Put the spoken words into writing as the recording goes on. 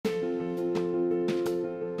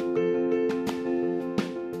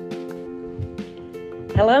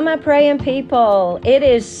Hello, my praying people. It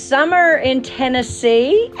is summer in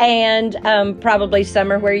Tennessee and probably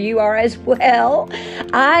summer where you are as well.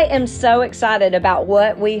 I am so excited about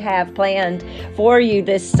what we have planned for you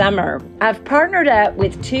this summer. I've partnered up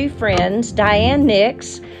with two friends, Diane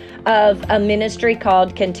Nix of a ministry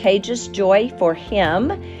called Contagious Joy for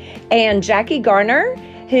Him, and Jackie Garner,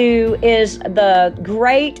 who is the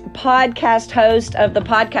great podcast host of the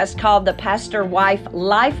podcast called the Pastor Wife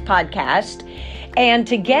Life Podcast. And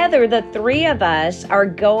together, the three of us are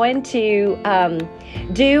going to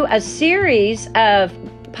do a series of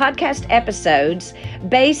podcast episodes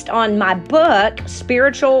based on my book,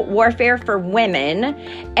 Spiritual Warfare for Women,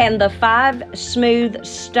 and the 5 smooth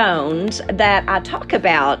stones that I talk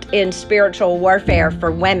about in Spiritual Warfare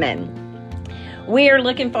for Women. We are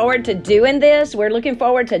looking forward to doing this. We're looking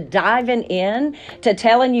forward to diving in to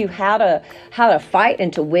telling you how to fight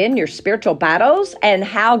and to win your spiritual battles, and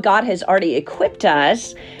how God has already equipped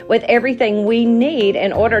us with everything we need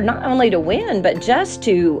in order not only to win, but just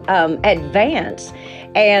to advance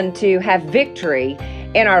and to have victory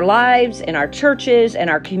in our lives, in our churches, in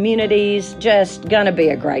our communities. Just gonna be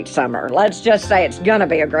a great summer. Let's just say it's gonna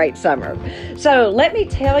be a great summer. So let me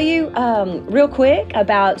tell you real quick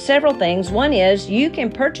about several things. One is you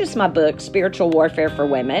can purchase my book, Spiritual Warfare for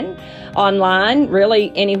Women, online,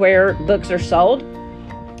 really anywhere books are sold.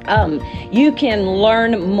 You can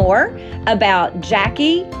learn more about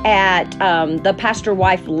Jackie at the Pastor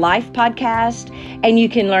Wife Life Podcast, and you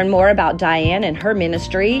can learn more about Diane and her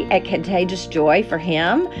ministry at Contagious Joy for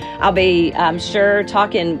Him. I'll be, I'm sure,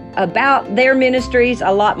 talking about their ministries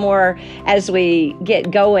a lot more as we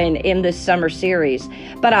get going in this summer series.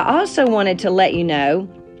 But I also wanted to let you know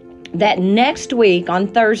that next week on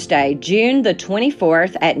Thursday, June the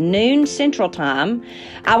 24th at noon Central Time,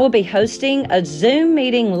 I will be hosting a Zoom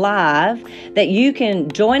meeting live that you can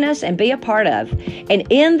join us and be a part of. And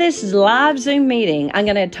in this live Zoom meeting, I'm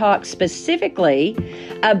going to talk specifically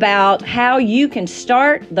about how you can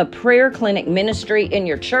start the prayer clinic ministry in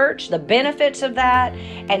your church, the benefits of that,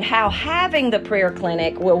 and how having the prayer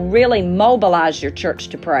clinic will really mobilize your church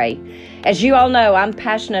to pray. As you all know, I'm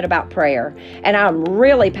passionate about prayer, and I'm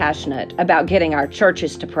really passionate about getting our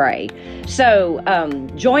churches to pray. So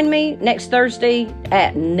join me next Thursday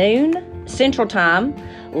at noon Central Time,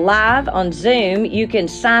 live on Zoom. You can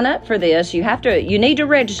sign up for this. You need to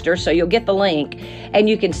register, so you'll get the link, and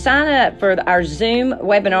you can sign up for our Zoom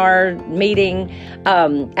webinar meeting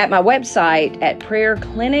at my website at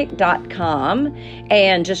prayerclinic.com,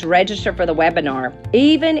 and just register for the webinar.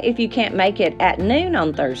 Even if you can't make it at noon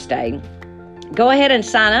on Thursday, go ahead and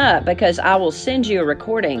sign up, because I will send you a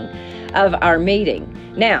recording of our meeting.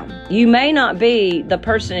 Now, you may not be the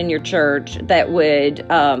person in your church that would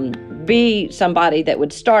be somebody that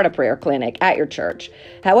would start a prayer clinic at your church.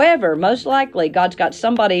 However, most likely God's got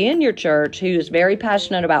somebody in your church who is very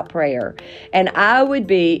passionate about prayer. And I would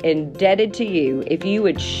be indebted to you if you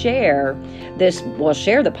would share this,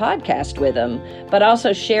 share the podcast with them, but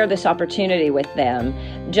also share this opportunity with them.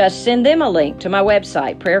 Just send them a link to my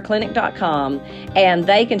website, prayerclinic.com, and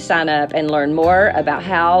they can sign up and learn more about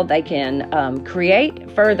how they can create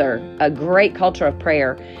further a great culture of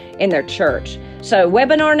prayer in their church. So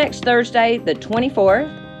webinar next Thursday, the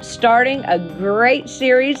 24th, starting a great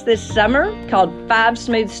series this summer called 5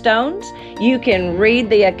 Smooth Stones. You can read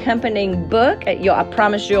the accompanying book. I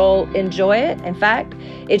promise you'll enjoy it. In fact,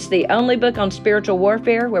 it's the only book on spiritual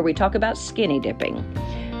warfare where we talk about skinny dipping.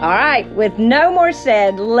 All right, with no more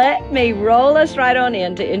said, let me roll us right on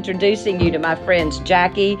into introducing you to my friends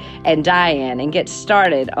Jackie and Diane and get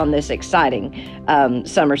started on this exciting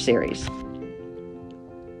summer series.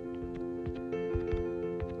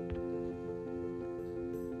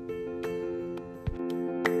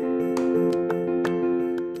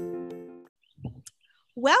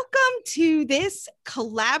 Welcome to this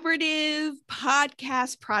collaborative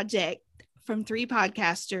podcast project from 3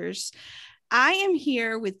 podcasters. I am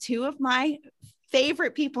here with 2 of my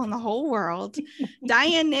favorite people in the whole world,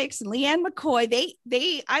 Diane Nix and Leanne McCoy.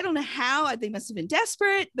 They, I don't know how, they must have been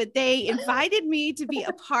desperate, but they invited me to be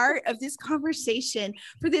a part of this conversation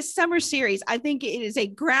for this summer series. I think it is a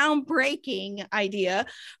groundbreaking idea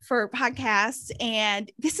for podcasts,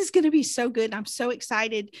 and this is going to be so good. And I'm so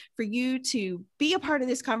excited for you to be a part of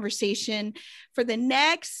this conversation. For the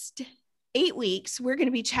next 8 weeks, we're going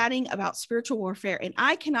to be chatting about spiritual warfare, and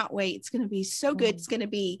I cannot wait. It's going to be so good. It's going to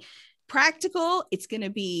be practical. It's going to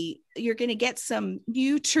be, you're going to get some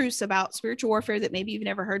new truths about spiritual warfare that maybe you've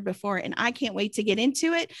never heard before. And I can't wait to get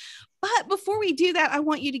into it. But before we do that, I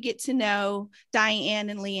want you to get to know Diane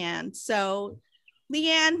and Leanne. So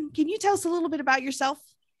Leanne, can you tell us a little bit about yourself?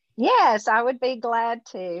 Yes, I would be glad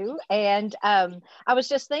to. And I was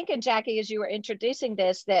just thinking, Jackie, as you were introducing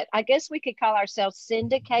this, that I guess we could call ourselves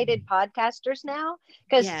syndicated podcasters now,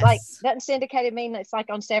 because like, Yes, doesn't syndicated mean it's like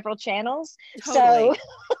on several channels? So totally.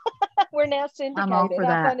 we're now I'm all syndicated. for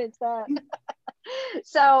How that. fun is that?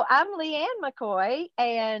 So I'm Leanne McCoy,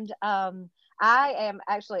 and I am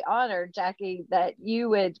actually honored, Jackie, that you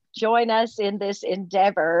would join us in this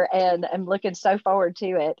endeavor, and I'm looking so forward to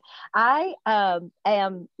it. I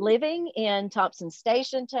am living in Thompson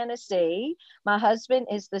Station, Tennessee. My husband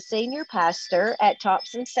is the senior pastor at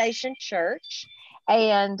Thompson Station Church,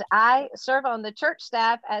 and I serve on the church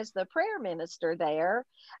staff as the prayer minister there.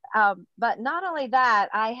 But not only that,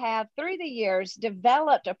 I have through the years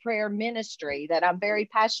developed a prayer ministry that I'm very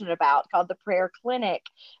passionate about called the Prayer Clinic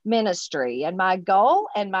Ministry. And my goal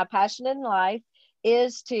and my passion in life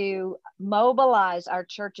is to mobilize our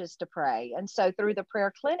churches to pray. And so through the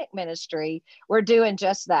Prayer Clinic Ministry, we're doing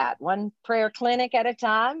just that, one prayer clinic at a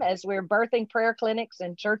time. As we're birthing prayer clinics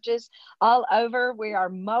in churches all over, we are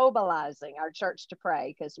mobilizing our church to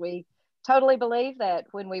pray, because we totally believe that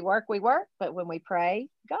when we work, but when we pray,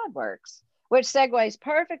 God works, which segues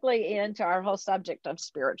perfectly into our whole subject of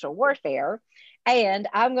spiritual warfare. And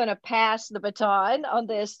I'm going to pass the baton on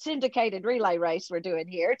this syndicated relay race we're doing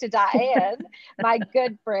here to Diane, my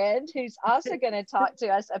good friend, who's also going to talk to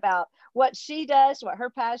us about what she does, what her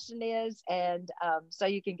passion is, and so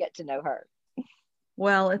you can get to know her.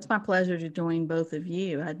 Well, it's my pleasure to join both of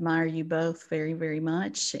you. I admire you both very, very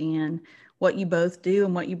much, and what you both do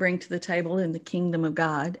and what you bring to the table in the kingdom of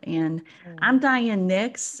God. And I'm Diane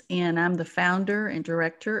Nix, and I'm the founder and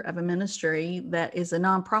director of a ministry that is a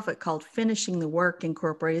nonprofit called Finishing the Work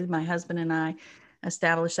Incorporated. My husband and I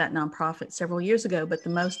established that nonprofit several years ago, but the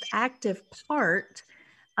most active part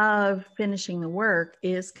of Finishing the Work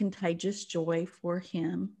is Contagious Joy for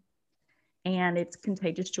Him. And it's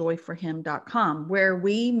contagiousjoyforhim.com, where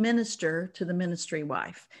we minister to the ministry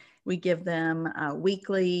wife. We give them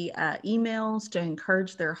weekly emails to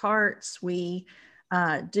encourage their hearts. We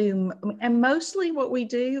do, and mostly what we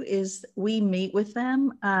do is we meet with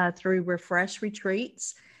them through Refresh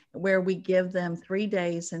Retreats, where we give them 3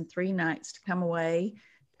 days and 3 nights to come away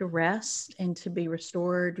to rest and to be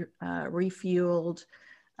restored, refueled,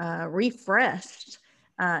 refreshed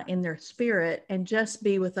in their spirit, and just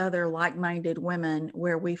be with other like-minded women,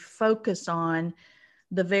 where we focus on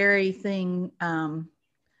the very thing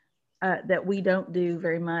that we don't do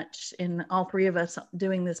very much. And all three of us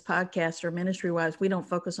doing this podcast or ministry wise, we don't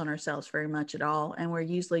focus on ourselves very much at all. And we're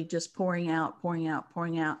usually just pouring out.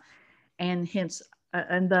 And hence,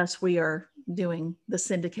 and thus we are doing the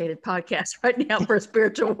syndicated podcast right now for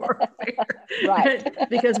spiritual warfare. Right.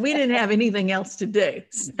 Because we didn't have anything else to do.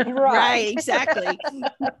 So. Right, exactly.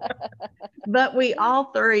 But we all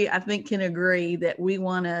three, I think, can agree that we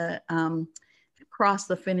want to cross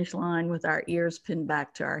the finish line with our ears pinned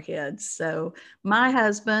back to our heads. So my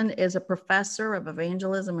husband is a professor of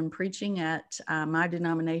evangelism and preaching at my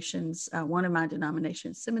denomination's, one of my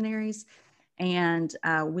denomination seminaries. And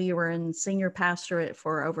we were in senior pastorate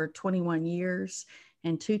for over 21 years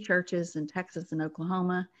in 2 churches in Texas and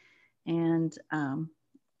Oklahoma. And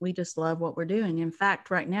we just love what we're doing. In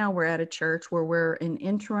fact, right now we're at a church where we're an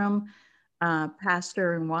interim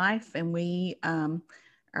pastor and wife, and we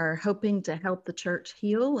are hoping to help the church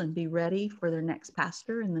heal and be ready for their next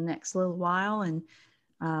pastor in the next little while, and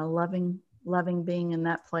loving being in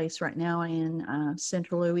that place right now in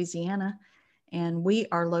central Louisiana. And we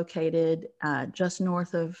are located just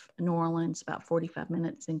north of New Orleans, about 45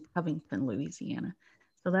 minutes in Covington, Louisiana.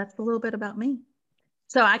 So that's a little bit about me.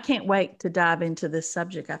 So I can't wait to dive into this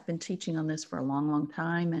subject. I've been teaching on this for a long, long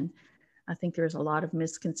time, and I think there's a lot of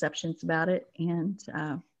misconceptions about it. And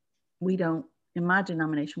we don't, in my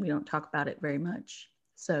denomination, we don't talk about it very much.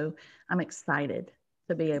 So I'm excited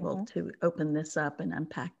to be able to open this up and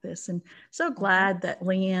unpack this. And so glad that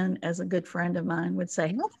Leanne, as a good friend of mine, would say,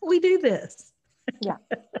 how can we do this? Yeah.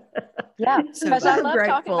 Yeah. So Because I so love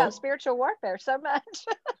grateful. talking about spiritual warfare so much.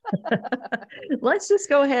 Let's just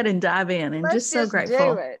go ahead and dive in, and just so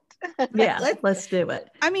grateful. Do it. Yeah, let's do it.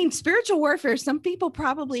 I mean, spiritual warfare, some people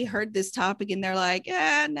probably heard this topic and they're like,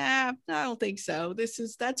 nah, I don't think so.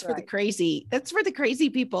 That's for the crazy. That's for the crazy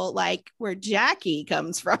people, like where Jackie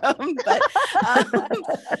comes from. But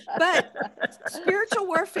spiritual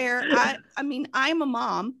warfare, I mean, I'm a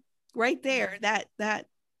mom right there. That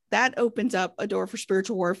opens up a door for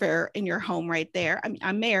spiritual warfare in your home right there. I mean,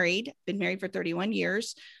 I'm married, been married for 31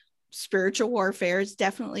 years. spiritual warfare has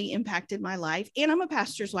definitely impacted my life. And I'm a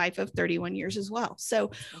pastor's wife of 31 years as well.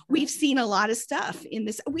 So we've seen a lot of stuff in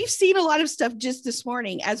this. We've seen a lot of stuff just this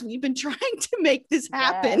morning as we've been trying to make this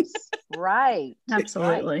happen. Yes, right.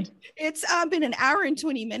 Absolutely. Right. It's been an hour and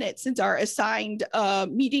 20 minutes since our assigned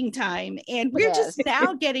meeting time. And we're just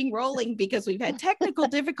now getting rolling because we've had technical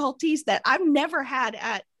difficulties that I've never had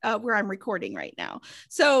at where I'm recording right now.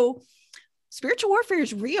 So spiritual warfare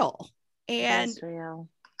is real. And That's real.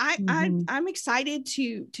 I'm excited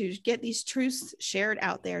to get these truths shared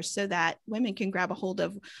out there so that women can grab a hold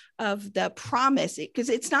of the promise, because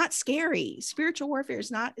it's not scary. Spiritual warfare is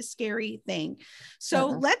not a scary thing. So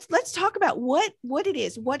let's talk about what it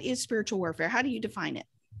is. What is spiritual warfare? How do you define it?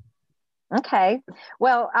 Okay.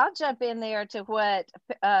 Well, I'll jump in there to what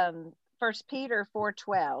 1 Peter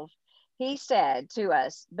 4:12. He said to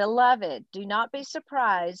us, "Beloved, do not be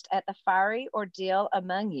surprised at the fiery ordeal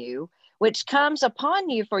among you, which comes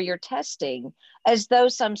upon you for your testing, as though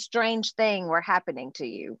some strange thing were happening to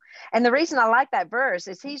you." And the reason I like that verse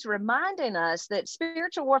is he's reminding us that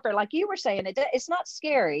spiritual warfare, like you were saying, it's not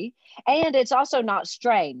scary, and it's also not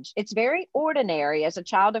strange. It's very ordinary as a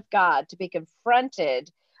child of God to be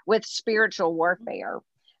confronted with spiritual warfare.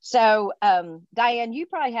 So, Diane, you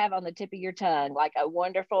probably have on the tip of your tongue like a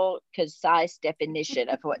wonderful, concise definition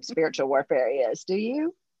of what spiritual warfare is. Do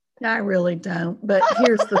you? I really don't, but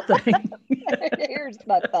here's the thing. Here's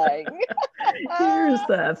the thing. Here's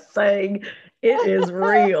the thing. It is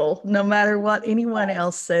real, no matter what anyone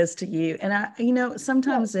else says to you. And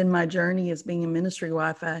sometimes in my journey as being a ministry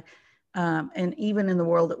wife, and even in the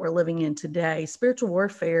world that we're living in today, spiritual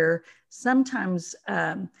warfare, sometimes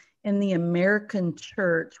in the American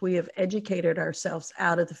church, we have educated ourselves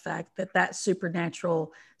out of the fact that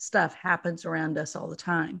supernatural stuff happens around us all the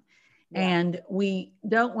time. Yeah. And we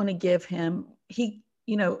don't want to give him,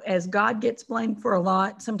 as God gets blamed for a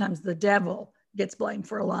lot, sometimes the devil gets blamed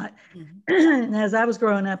for a lot. Mm-hmm. And as I was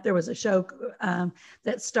growing up, there was a show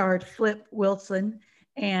that starred Flip Wilson,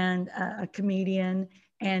 and a comedian,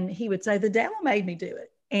 and he would say, "The devil made me do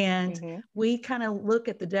it." And we kind of look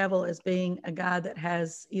at the devil as being a guy that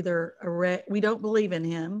has either we don't believe in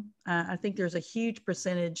him. I think there's a huge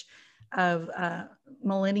percentage of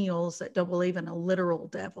millennials that don't believe in a literal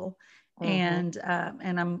devil. And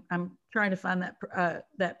I'm trying to find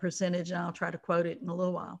that percentage, and I'll try to quote it in a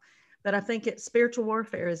little while. But I think spiritual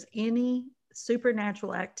warfare is any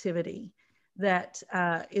supernatural activity that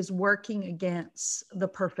is working against the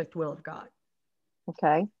perfect will of God.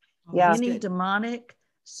 Okay. Yeah. Any demonic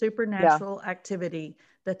supernatural activity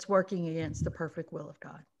that's working against the perfect will of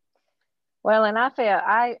God. Well, and I feel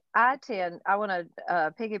I want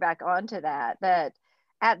to piggyback onto that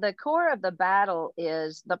at the core of the battle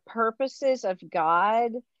is the purposes of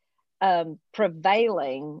God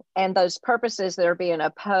prevailing, and those purposes that are being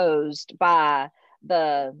opposed by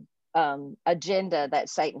the agenda that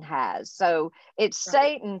Satan has. So it's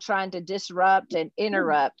Satan trying to disrupt and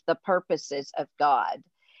interrupt the purposes of God.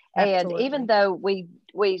 Absolutely. And even though we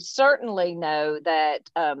certainly know that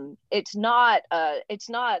it's not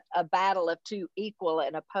a battle of two equal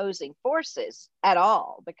and opposing forces at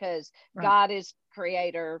all, because God is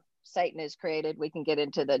creator, Satan is created. We can get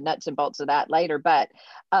into the nuts and bolts of that later, but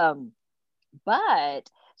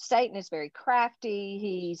Satan is very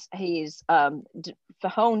crafty. He's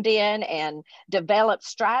honed in and developed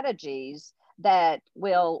strategies that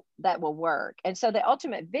will work. And so the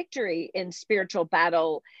ultimate victory in spiritual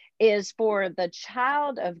battle is for the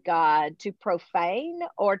child of God to profane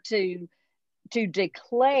or to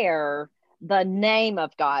declare the name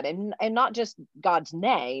of God, and not just God's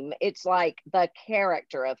name, it's like the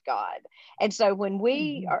character of God. And so when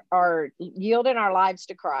we are yielding our lives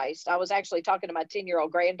to Christ, I was actually talking to my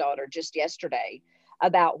 10-year-old granddaughter just yesterday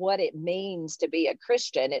about what it means to be a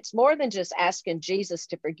Christian. It's more than just asking Jesus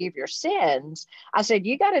to forgive your sins. I said,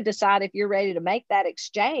 you got to decide if you're ready to make that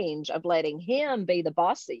exchange of letting him be the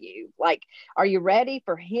boss of you. Like, are you ready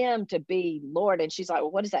for him to be Lord? And she's like, well,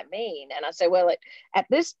 what does that mean? And I said, well, at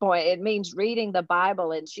this point, it means reading the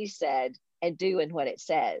Bible. And she said, and doing what it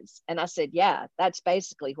says. And I said, yeah, that's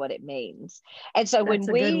basically what it means. And so that's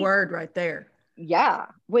a good word right there. Yeah.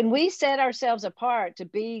 When we set ourselves apart to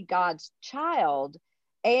be God's child,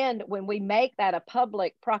 and when we make that a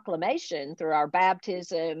public proclamation through our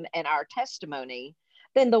baptism and our testimony,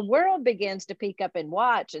 then the world begins to peek up and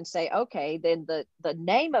watch and say, okay, then the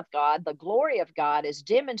name of God, the glory of God is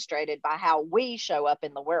demonstrated by how we show up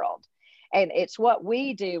in the world. And it's what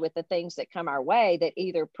we do with the things that come our way that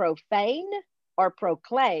either profane or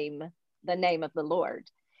proclaim the name of the Lord.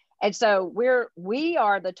 And so we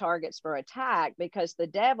are the targets for attack, because the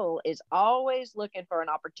devil is always looking for an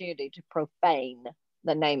opportunity to profane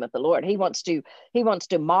the name of the Lord. He wants to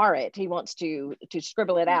mar it. He wants to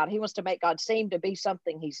scribble it out. He wants to make God seem to be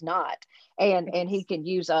something he's not. And he can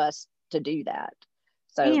use us to do that.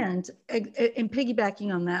 So, and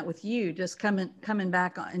piggybacking on that with you, just coming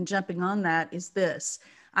back and jumping on that is this.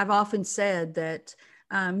 I've often said that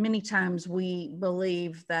many times we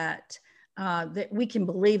believe that we can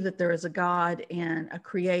believe that there is a God and a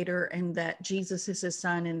creator, and that Jesus is his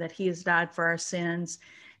son, and that he has died for our sins,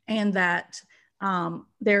 and that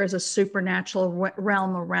there is a supernatural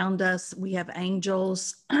realm around us. We have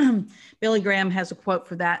angels. Billy Graham has a quote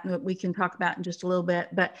for that that we can talk about in just a little bit,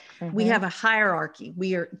 but we have a hierarchy.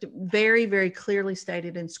 We are very, very clearly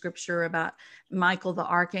stated in scripture about Michael, the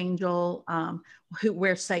archangel,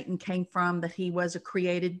 where Satan came from, that he was a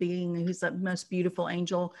created being. He's the most beautiful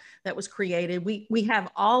angel that was created. We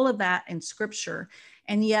have all of that in scripture.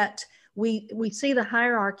 And yet we see the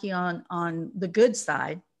hierarchy on the good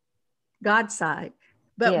side, God's side,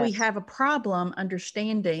 but we have a problem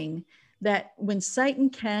understanding that when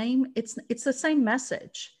Satan came, it's the same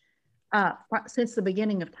message since the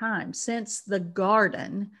beginning of time, since the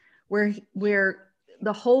garden, where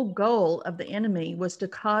the whole goal of the enemy was to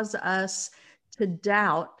cause us to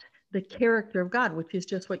doubt the character of God, which is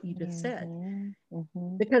just what you just said.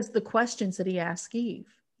 Because the questions that he asked Eve,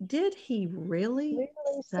 did he really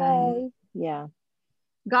say? Yeah.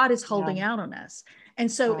 God is holding out on us. And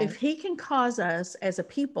so if he can cause us as a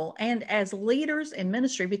people and as leaders in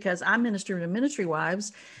ministry, because I minister to ministry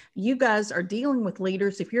wives, you guys are dealing with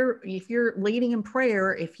leaders. If you're leading in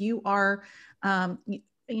prayer, if you are,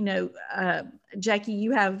 Jackie,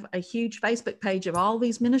 you have a huge Facebook page of all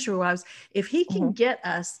these ministry wives. If he can get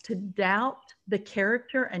us to doubt the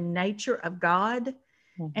character and nature of God,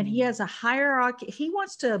 and he has a hierarchy, he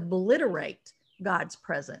wants to obliterate God's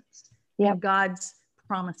presence and God's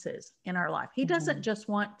promises in our life. He doesn't just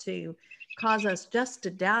want to cause us just to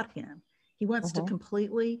doubt him. He wants to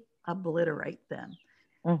completely obliterate them.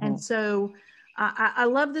 And so I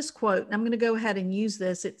love this quote. I'm going to go ahead and use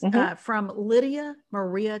this. It's from Lydia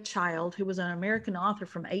Maria Child, who was an American author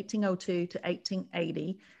from 1802 to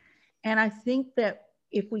 1880. And I think that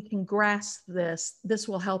if we can grasp this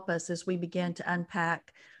will help us as we begin to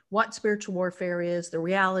unpack what spiritual warfare is, the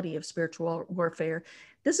reality of spiritual warfare.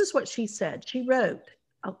 This is what she said. She wrote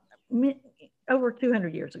over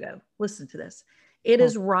 200 years ago. Listen to this. It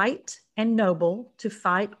is right and noble to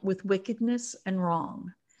fight with wickedness and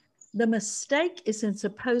wrong. The mistake is in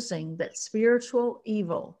supposing that spiritual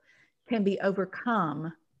evil can be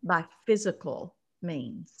overcome by physical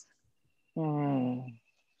means. Now,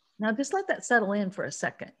 just let that settle in for a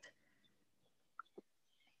second.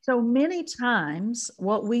 So many times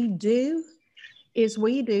what we do is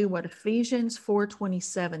we do what Ephesians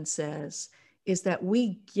 4:27 says, is that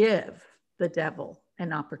we give the devil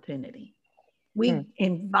an opportunity. We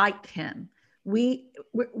invite him. We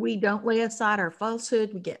don't lay aside our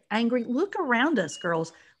falsehood. We get angry. Look around us,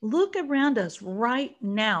 girls. Look around us right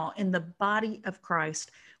now in the body of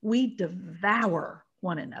Christ. We devour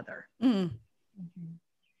one another.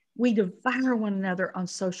 We devour one another on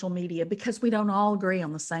social media because we don't all agree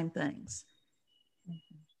on the same things.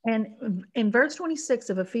 And in verse 26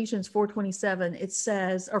 of Ephesians 4:27, it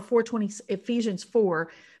says, or Ephesians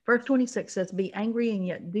 4, verse 26 says, be angry and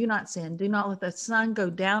yet do not sin. Do not let the sun go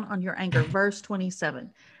down on your anger. Verse 27,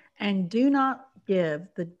 and do not give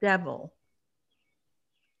the devil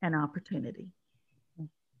an opportunity.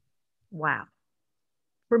 Wow.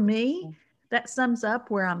 For me, that sums up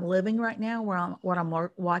where I'm living right now, what I'm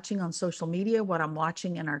watching on social media, what I'm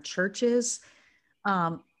watching in our churches.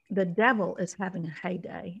 The devil is having a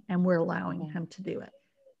heyday, and we're allowing him to do it.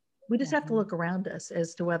 We just have to look around us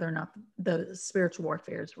as to whether or not the spiritual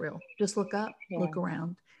warfare is real. Just look up, look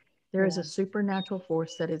around. There is a supernatural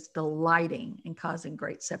force that is delighting in causing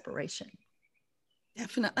great separation.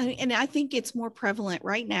 Definitely. And I think it's more prevalent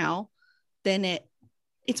right now than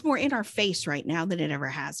it's more in our face right now than it ever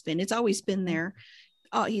has been. It's always been there.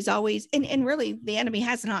 He's always, and really the enemy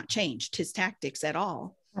has not changed his tactics at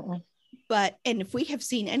all. But, and if we have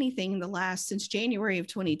seen anything in the since January of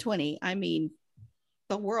 2020, I mean,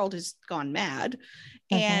 the world has gone mad.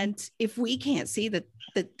 And if we can't see that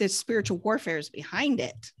the spiritual warfare is behind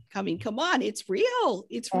it, I mean, come on, it's real.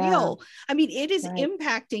 It's real. I mean, it is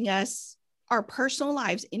impacting us, our personal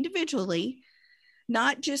lives individually,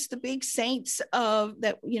 not just the big saints of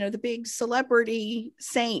that, the big celebrity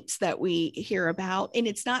saints that we hear about. And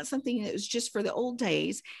it's not something that was just for the old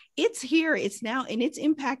days. It's here, it's now, and it's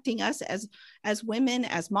impacting us as women,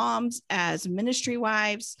 as moms, as ministry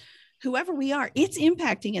wives, whoever we are. It's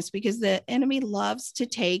impacting us because the enemy loves to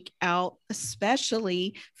take out,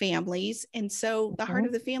 especially families. And so the heart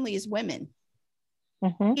of the family is women.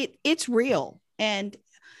 it's real, and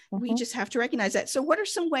we Mhm. just have to recognize that. So what are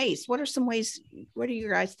some ways? What are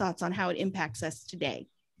your guys' thoughts on how it impacts us today?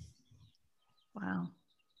 Wow.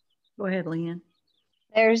 Go ahead, Leanne.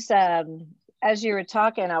 There's as you were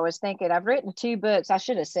talking, I was thinking I've written 2 books. I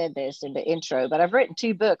should have said this in the intro, but I've written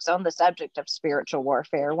 2 books on the subject of spiritual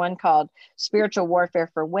warfare. One called Spiritual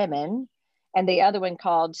Warfare for Women, and the other one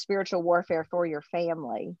called Spiritual Warfare for Your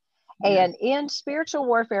Family. Yeah. And in Spiritual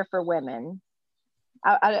Warfare for Women,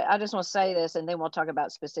 I just want to say this and then we'll talk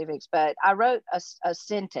about specifics, but I wrote a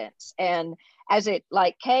sentence, and as it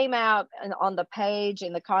like came out on the page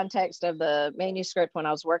in the context of the manuscript when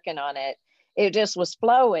I was working on it, it just was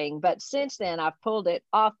flowing. But since then I've pulled it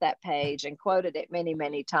off that page and quoted it many,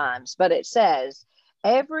 many times. But it says,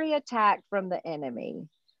 every attack from the enemy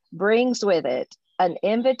brings with it an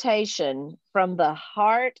invitation from the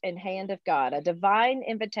heart and hand of God, a divine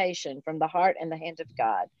invitation from the heart and the hand of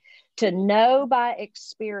God to know by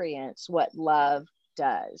experience what love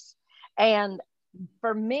does. And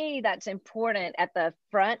for me, that's important at the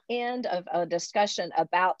front end of a discussion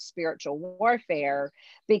about spiritual warfare,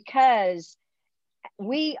 because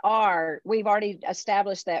we've already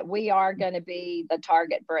established that we are going to be the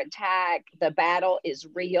target for attack. The battle is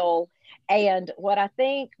real. And what I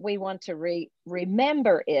think we want to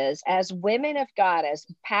remember is, as women of God, as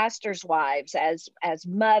pastors' wives, as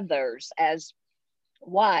mothers, as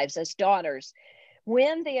wives, as daughters,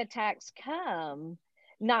 when the attacks come,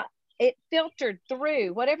 it filtered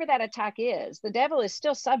through whatever that attack is. The devil is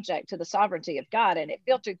still subject to the sovereignty of God, and it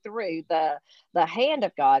filtered through the hand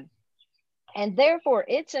of God. And therefore,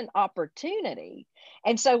 it's an opportunity.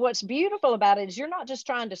 And so what's beautiful about it is you're not just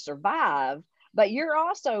trying to survive, but you're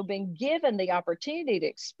also being given the opportunity to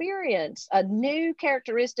experience a new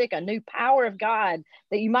characteristic, a new power of God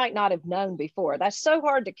that you might not have known before. That's so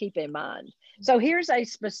hard to keep in mind. So here's a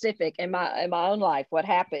specific in my own life, what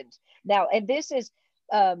happened. Now, and this is,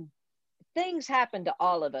 things happen to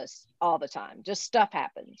all of us all the time. Just stuff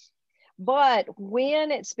happens. But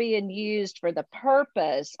when it's being used for the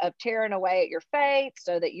purpose of tearing away at your faith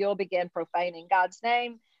so that you'll begin profaning God's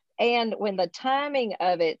name, and when the timing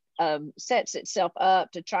of it sets itself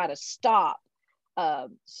up to try to stop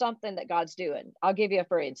something that God's doing. I'll give you a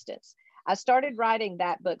for instance. I started writing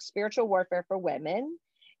that book, Spiritual Warfare for Women,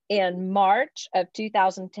 in March of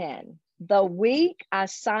 2010. The week I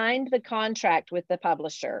signed the contract with the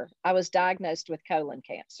publisher, I was diagnosed with colon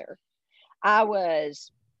cancer. I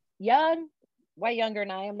was young, way younger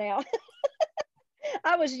than I am now.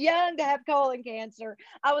 I was young to have colon cancer.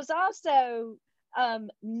 I was also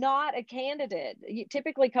not a candidate.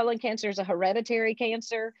 Typically, colon cancer is a hereditary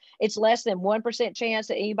cancer. It's less than 1% chance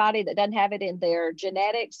that anybody that doesn't have it in their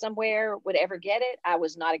genetics somewhere would ever get it. I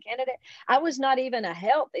was not a candidate. I was not even a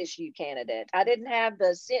health issue candidate. I didn't have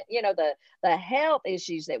the health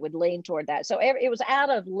issues that would lean toward that. So it was out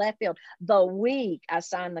of left field. The week I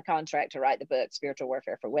signed the contract to write the book, Spiritual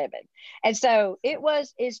Warfare for Women. And so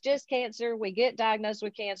it's just cancer. We get diagnosed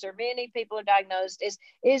with cancer. Many people are diagnosed.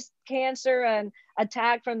 Is cancer an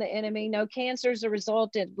attack from the enemy? No, cancer is a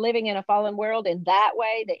result of living in a fallen world. In that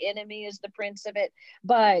way, the enemy is the prince of it.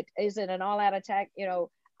 But is it an all-out attack?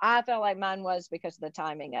 I felt like mine was, because of the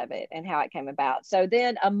timing of it and how it came about. So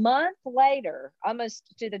then a month later, almost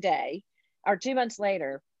to the day, or 2 months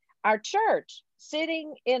later, our church,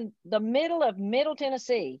 sitting in the middle of Middle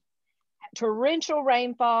Tennessee, torrential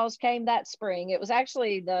rainfalls came that spring. It was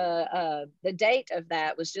actually the date of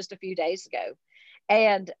that was just a few days ago.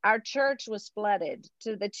 And our church was flooded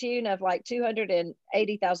to the tune of like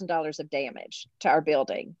 $280,000 of damage to our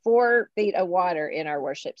building, 4 feet of water in our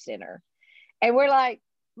worship center. And we're like,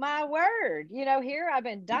 my word, here I've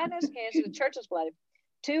been diagnosed with cancer, the church was flooded.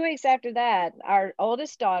 2 weeks after that, our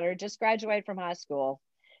oldest daughter, just graduated from high school,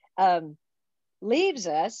 leaves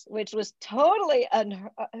us, which was totally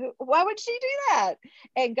why would she do that?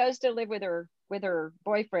 And goes to live with her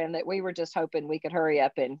boyfriend that we were just hoping we could hurry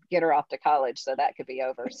up and get her off to college so that could be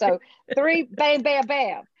over. So 3 bam, bam,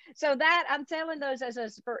 bam. So that, I'm telling those as a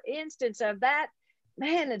for instance of that,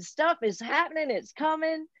 man, and stuff is happening, it's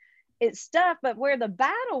coming, it's stuff. But where the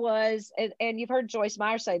battle was, and you've heard Joyce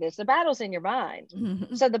Meyer say this, the battle's in your mind.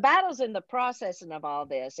 Mm-hmm. So the battle's in the processing of all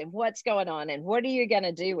this and what's going on and what are you going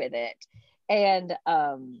to do with it. And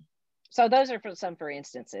so those are for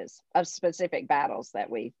instances of specific battles that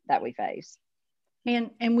we face.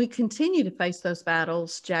 And we continue to face those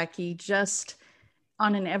battles, Jackie, just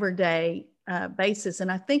on an everyday basis.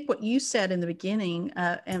 And I think what you said in the beginning,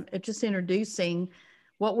 and just introducing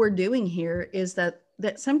what we're doing here, is that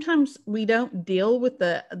sometimes we don't deal with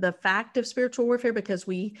the fact of spiritual warfare because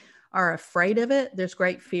we are afraid of it. There's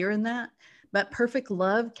great fear in that. But perfect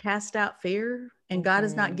love casts out fear. And God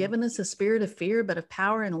has not given us a spirit of fear, but of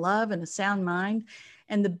power and love and a sound mind.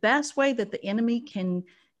 And the best way that the enemy can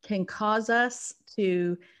cause us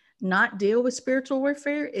to not deal with spiritual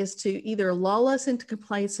warfare is to either lull us into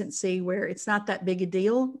complacency where it's not that big a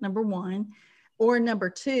deal, number one, or number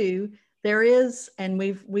two, there is, and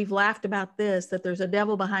we've laughed about this, that there's a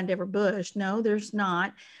devil behind every bush. No, there's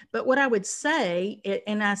not. But what I would say,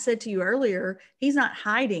 and I said to you earlier, he's not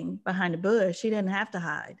hiding behind a bush. He doesn't have to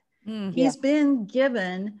hide. He's been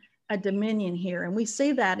given a dominion here. And we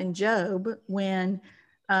see that in Job when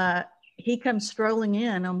he comes strolling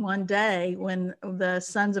in on one day when the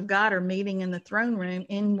sons of God are meeting in the throne room.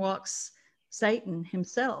 In walks Satan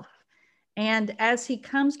himself. And as he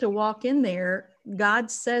comes to walk in there, God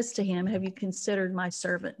says to him, have you considered my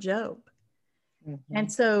servant Job?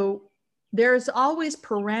 And so there's always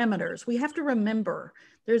parameters. We have to remember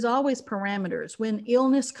there's always parameters. When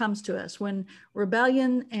illness comes to us, when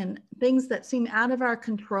rebellion and things that seem out of our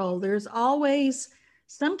control, there's always,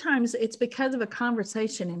 sometimes it's because of a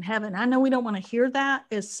conversation in heaven. I know we don't want to hear that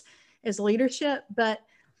as leadership, but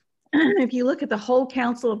if you look at the whole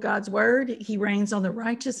counsel of God's word, he reigns on the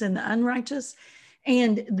righteous and the unrighteous.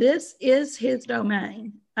 And this is his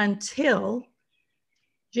domain until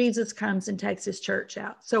Jesus comes and takes his church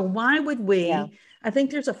out. So why would we, I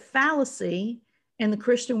think there's a fallacy in the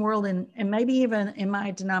Christian world and maybe even in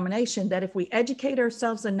my denomination that if we educate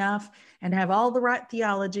ourselves enough and have all the right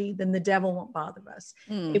theology, then the devil won't bother us.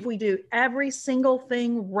 If we do every single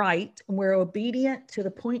thing right and we're obedient to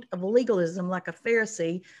the point of legalism like a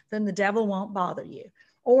Pharisee, then the devil won't bother you.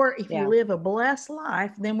 Or if you live a blessed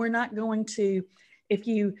life, then we're not going to, if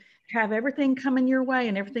you have everything coming your way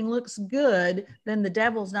and everything looks good, then the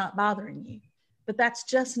devil's not bothering you. But that's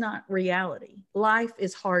just not reality. Life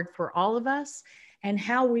is hard for all of us. And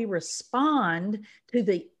how we respond to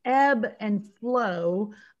the ebb and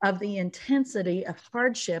flow of the intensity of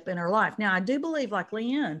hardship in our life. Now, I do believe, like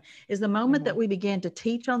Leanne, is the moment that we begin to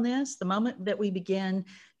teach on this, the moment that we begin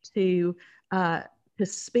to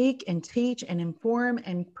speak and teach and inform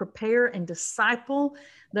and prepare and disciple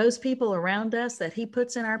those people around us that he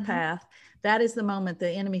puts in our path, that is the moment the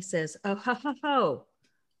enemy says, oh, ho, ho, ho,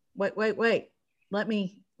 wait, let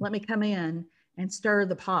me come in and stir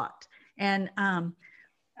the pot. And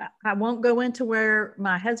I won't go into where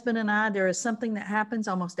my husband and I, there is something that happens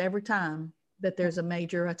almost every time that there's a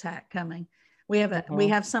major attack coming. We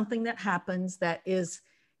have something that happens that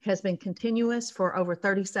has been continuous for over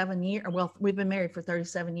 37 years. Well, we've been married for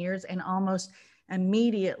 37 years, and almost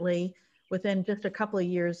immediately within just a couple of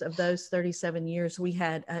years of those 37 years, we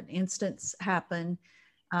had an instance happen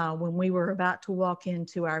when we were about to walk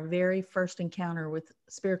into our very first encounter with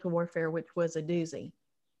spiritual warfare, which was a doozy.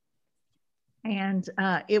 And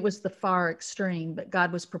it was the far extreme, but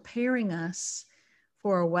God was preparing us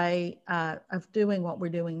for a way of doing what we're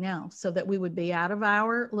doing now, so that we would be out of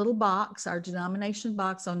our little box, our denomination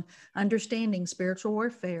box on understanding spiritual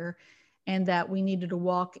warfare, and that we needed to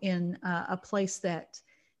walk in a place that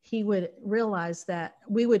he would realize, that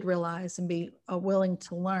we would realize and be willing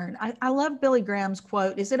to learn. I love Billy Graham's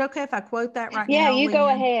quote. Is it okay if I quote that right now? Yeah, you Leanne? go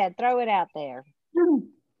ahead. Throw it out there.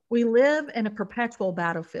 We live in a perpetual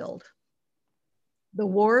battlefield. The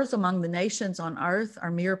wars among the nations on earth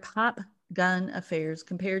are mere pop gun affairs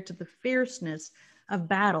compared to the fierceness of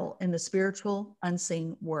battle in the spiritual,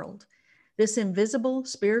 unseen world. This invisible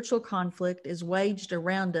spiritual conflict is waged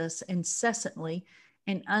around us incessantly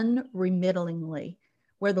and unremittingly.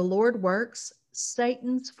 Where the Lord works,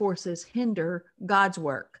 Satan's forces hinder God's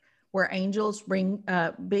work. Where angels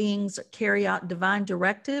beings carry out divine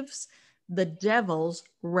directives, the devils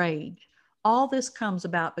rage. All this comes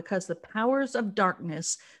about because the powers of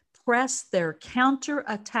darkness press their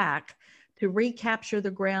counterattack to recapture the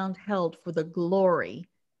ground held for the glory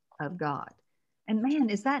of God. And man,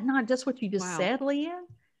 is that not just what you just said, Leanne?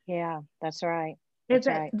 Yeah, that's right.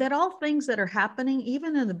 That all things that are happening,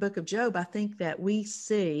 even in the book of Job, I think that we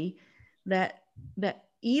see that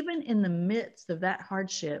even in the midst of that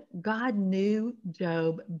hardship, God knew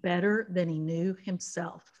Job better than he knew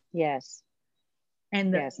himself. Yes.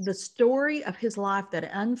 And the story of his life that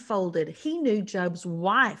unfolded, he knew Job's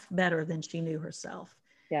wife better than she knew herself.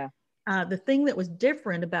 Yeah. The thing that was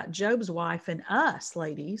different about Job's wife and us,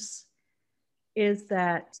 ladies, is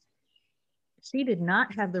that she did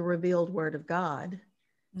not have the revealed word of God.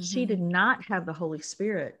 She did not have the Holy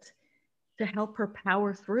Spirit to help her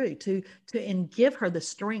power through, and give her the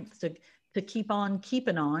strength to keep on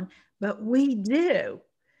keeping on. But we do.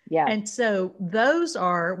 Yeah. And so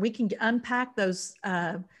we can unpack those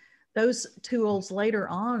tools later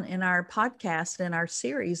on in our podcast and our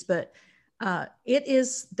series. But it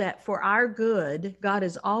is that for our good, God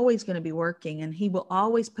is always going to be working, and he will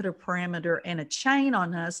always put a parameter and a chain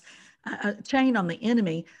on us, a chain on the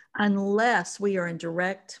enemy, unless we are in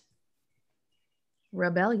direct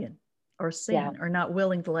rebellion or sin or not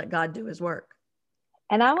willing to let God do his work.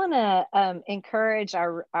 And I want to encourage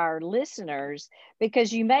our listeners,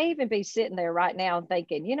 because you may even be sitting there right now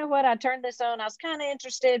thinking, you know what, I turned this on, I was kind of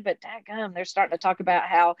interested, but daggum, they're starting to talk about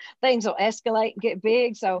how things will escalate and get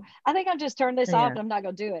big. So I think I'll just turn this off and I'm not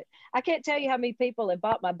going to do it. I can't tell you how many people have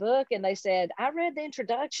bought my book and they said, I read the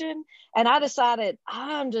introduction and I decided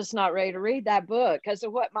I'm just not ready to read that book because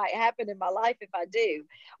of what might happen in my life if I do.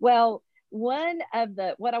 Well, what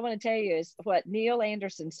I want to tell you is what Neil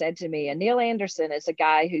Anderson said to me. And Neil Anderson is a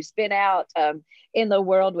guy who's been out in the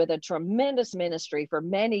world with a tremendous ministry for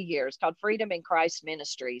many years called Freedom in Christ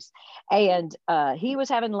Ministries. And he was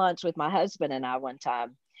having lunch with my husband and I one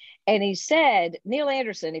time. And he said, Neil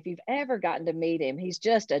Anderson, if you've ever gotten to meet him, he's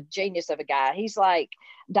just a genius of a guy. He's like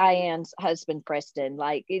Diane's husband, Preston.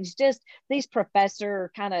 Like, it's just these professor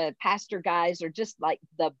kind of pastor guys are just like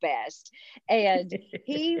the best. And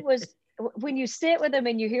he was, when you sit with them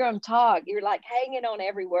and you hear them talk, you're like hanging on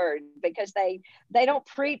every word, because they don't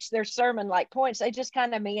preach their sermon like points. They just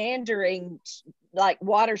kind of meandering, like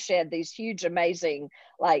watershed, these huge, amazing,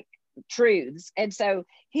 like truths. And so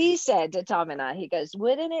he said to Tom and I, he goes,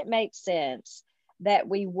 wouldn't it make sense that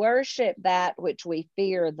we worship that which we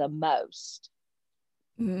fear the most?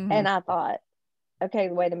 Mm-hmm. And I thought, okay,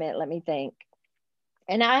 wait a minute, let me think.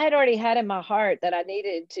 And I had already had in my heart that I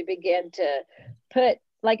needed to begin to put,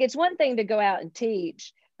 like, it's one thing to go out and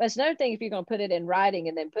teach, but it's another thing if you're going to put it in writing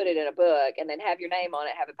and then put it in a book and then have your name on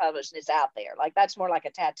it, have it published, and it's out there. Like, that's more like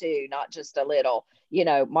a tattoo, not just a little,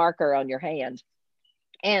 marker on your hand.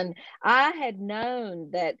 And I had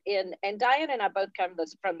known that and Diane and I both come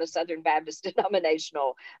from the Southern Baptist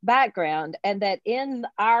denominational background, and that in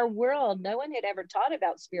our world, no one had ever taught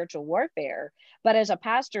about spiritual warfare. But as a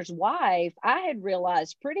pastor's wife, I had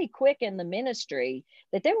realized pretty quick in the ministry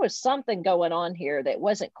that there was something going on here that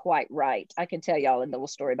wasn't quite right. I can tell y'all a little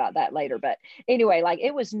story about that later. But anyway, like,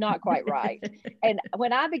 it was not quite right. And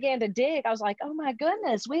when I began to dig, I was like, oh my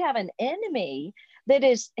goodness, we have an enemy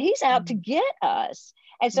he's out to get us.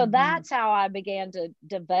 And so that's how I began to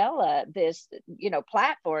develop this,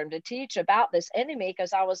 platform to teach about this enemy,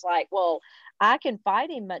 because I was like, well, I can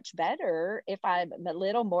fight him much better if I'm a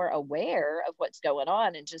little more aware of what's going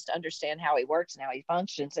on and just understand how he works and how he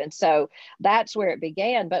functions. And so that's where it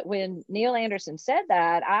began. But when Neil Anderson said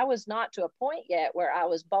that, I was not to a point yet where I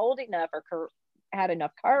was bold enough or had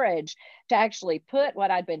enough courage to actually put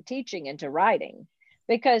what I'd been teaching into writing,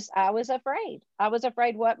 because I was afraid. I was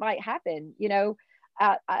afraid what might happen,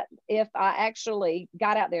 if I actually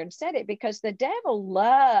got out there and said it, because the devil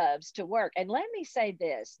loves to work. And let me say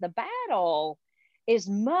this, the battle is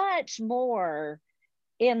much more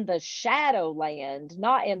in the shadow land,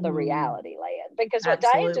 not in the reality land, because what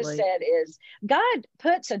Diane just said is God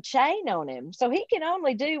puts a chain on him, so he can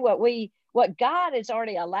only do what God has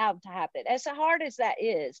already allowed to happen. As hard as that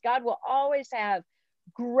is, God will always have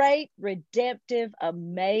great, redemptive,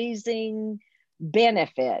 amazing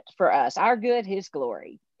benefit for us, our good, his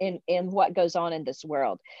glory in what goes on in this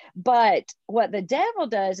world. But what the devil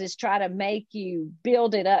does is try to make you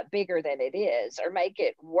build it up bigger than it is, or make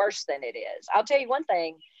it worse than it is. I'll tell you one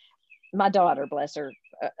thing, my daughter, bless her,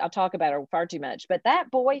 I'll talk about her far too much, but that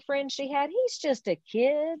boyfriend she had, he's just a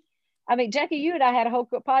kid. I mean, Jackie, you and I had a whole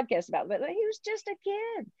podcast about it, but he was just a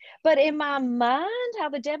kid. But in my mind, how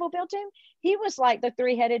the devil built him, he was like the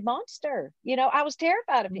three-headed monster. I was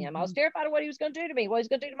terrified of him. I was terrified of what he was going to do to me, what he was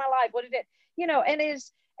going to do to my life, what he did,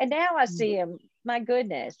 and now I see him, my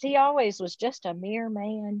goodness, he always was just a mere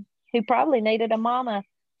man who probably needed a mama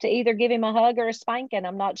to either give him a hug or a spanking.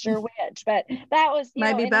 I'm not sure which, but that was,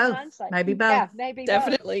 maybe both. Maybe both. Yeah, maybe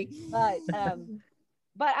definitely. Both.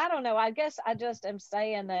 But I don't know. I guess I just am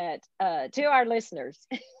saying that to our listeners,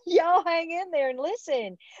 y'all hang in there and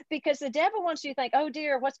listen, because the devil wants you to think, oh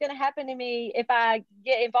dear, what's going to happen to me if I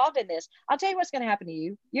get involved in this? I'll tell you what's going to happen to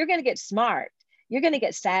you. You're going to get smart. You're going to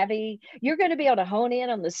get savvy. You're going to be able to hone in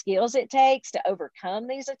on the skills it takes to overcome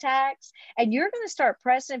these attacks. And you're going to start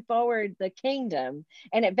pressing forward the kingdom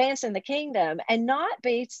and advancing the kingdom, and not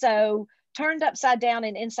be so turned upside down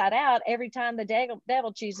and inside out every time the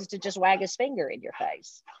devil chooses to just wag his finger in your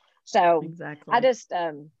face. So exactly. I just,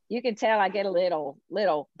 you can tell I get a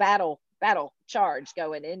little battle charge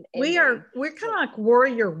going in. We're kind of like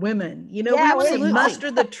warrior women, we want to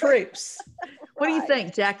muster the troops. What do you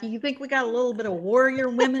think, Jackie? You think we got a little bit of warrior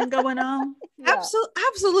women going on? Yeah.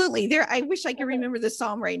 Absolutely. There, I wish I could remember the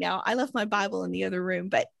psalm right now. I left my Bible in the other room,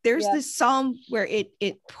 but there's Yeah. this psalm where it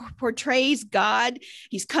portrays God.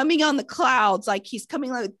 He's coming on the clouds, like he's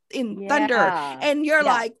coming like in thunder, Yeah. and you're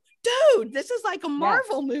Yeah. like, dude, this is like a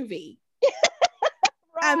Marvel movie.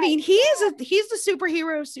 I mean, Right. he's the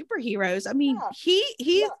superhero of superheroes. I mean,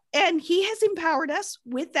 Yeah. and he has empowered us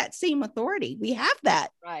with that same authority. We have that.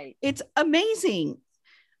 Right. It's amazing.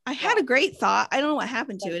 I had Yeah. a great thought. I don't know what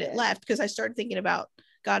happened to So it. It good. left because I started thinking about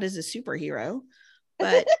God as a superhero.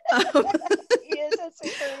 But He is a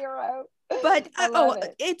superhero. but I love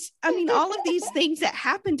it. it's, I mean, all of these things that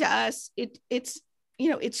happen to us, it's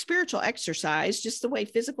it's spiritual exercise, just the way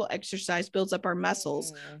physical exercise builds up our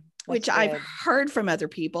muscles, which I've heard from other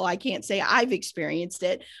people. I can't say I've experienced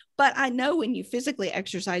it, but I know when you physically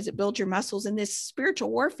exercise, it builds your muscles. And this spiritual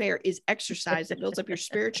warfare is exercise that builds up your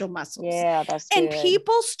spiritual muscles. Yeah, that's and good.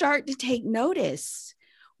 people start to take notice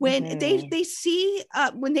when they see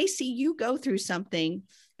when they see you go through something,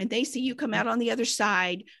 and they see you come out on the other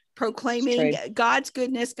side proclaiming God's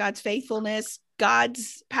goodness, God's faithfulness,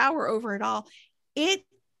 God's power over it all. It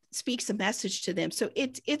speaks a message to them. So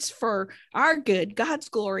it's for our good, God's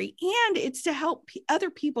glory, and it's to help other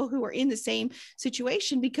people who are in the same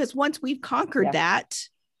situation, because once we've conquered that,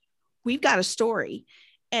 we've got a story.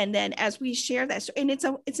 And then as we share that, and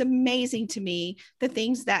it's amazing to me, the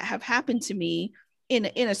things that have happened to me in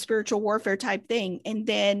a spiritual warfare type thing. And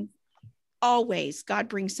then always God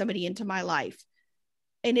brings somebody into my life.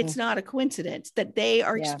 And it's not a coincidence that they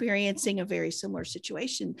are experiencing a very similar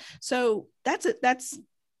situation. So that's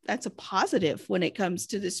a positive when it comes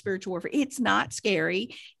to the spiritual warfare. It's not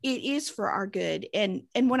scary. It is for our good. And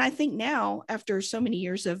when I think now, after so many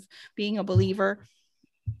years of being a believer,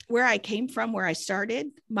 where I came from, where I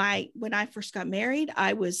started, when I first got married,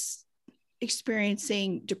 I was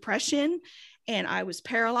experiencing depression, and I was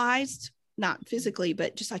paralyzed, not physically,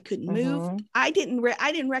 but just I couldn't move. I didn't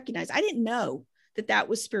recognize, I didn't know that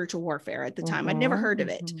was spiritual warfare at the time. I'd never heard of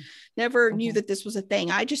it, never knew that this was a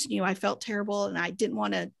thing. I just knew I felt terrible, and I didn't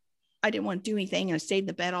want to do anything. And I stayed in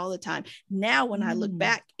the bed all the time. Now, when I look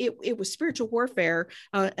back, it was spiritual warfare,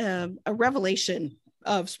 a revelation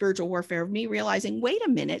of spiritual warfare, of me realizing, wait a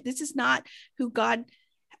minute, this is not who God,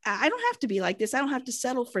 I don't have to be like this. I don't have to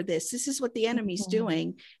settle for this. This is what the enemy's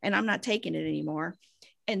doing, and I'm not taking it anymore.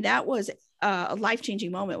 And that was a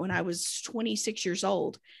life-changing moment when I was 26 years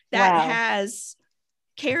old. That has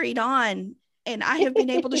carried on, and I have been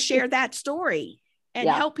able to share that story and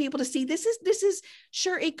help people to see this is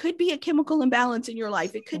sure, it could be a chemical imbalance in your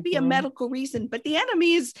life. It could be a medical reason, but the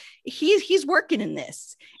enemy he's working in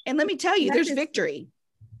this. And let me tell you, there's victory.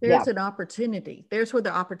 There's an opportunity. There's where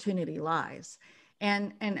the opportunity lies.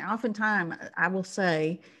 And oftentimes I will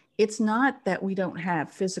say, it's not that we don't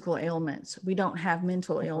have physical ailments. We don't have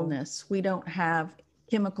mental illness. We don't have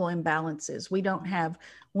chemical imbalances. We don't have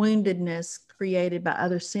woundedness created by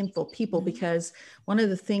other sinful people, because one of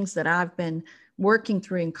the things that I've been working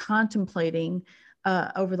through and contemplating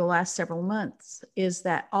over the last several months is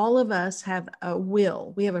that all of us have a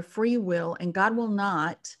will. We have a free will, and God will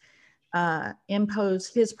not impose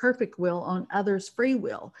his perfect will on others' free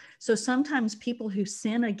will. So sometimes people who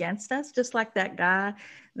sin against us, just like that guy,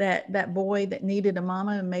 that boy that needed a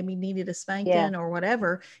mama and maybe needed a spanking or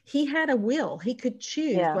whatever, he had a will. He could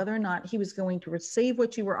choose whether or not he was going to receive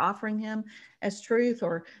what you were offering him as truth,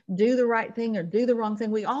 or do the right thing or do the wrong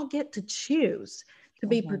thing. We all get to choose to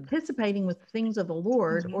be participating with things of the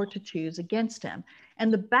Lord, or to choose against him.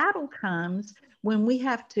 And the battle comes when we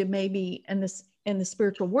have to maybe, and the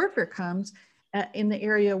spiritual warfare comes in the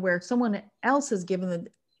area where someone else has given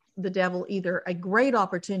the devil either a great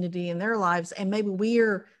opportunity in their lives, and maybe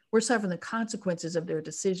we're suffering the consequences of their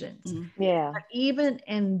decisions. But even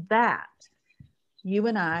in that, you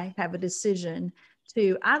and I have a decision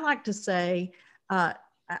to, I like to say, I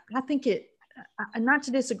think not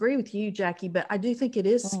to disagree with you, Jackie, but I do think it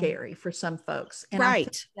is scary for some folks. And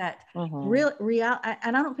that real,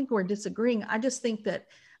 and I don't think we're disagreeing. I just think that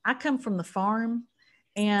I come from the farm,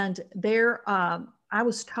 and there, I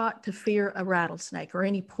was taught to fear a rattlesnake or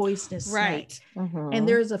any poisonous snake. And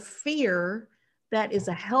there's a fear that is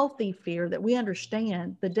a healthy fear that we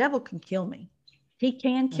understand. The devil can kill me. He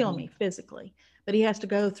can kill me physically, but he has to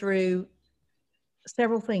go through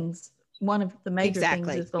several things. One of the major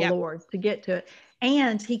things is the Lord to get to it.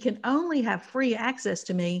 And he can only have free access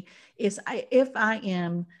to me if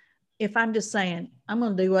I'm just saying, I'm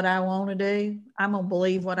going to do what I want to do. I'm going to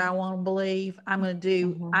believe what I want to believe. I'm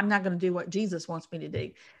not going to do what Jesus wants me to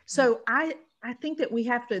do. So I think that we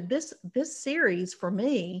have to, this series for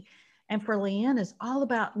me and for Leanne is all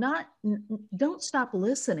about don't stop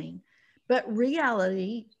listening, But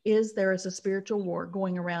reality is there is a spiritual war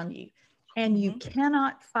going around you, and you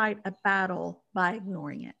cannot fight a battle by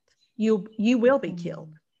ignoring it. You will be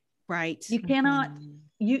killed. Right. You cannot,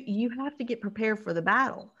 you have to get prepared for the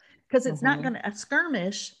battle, because it's not going to, a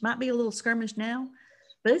skirmish might be a little skirmish now,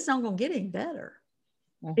 but it's not going to get any better.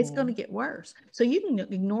 It's going to get worse. So you can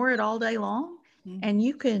ignore it all day long, and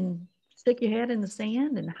you can stick your head in the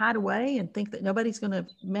sand and hide away and think that nobody's going to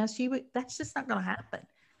mess you with. That's just not going to happen,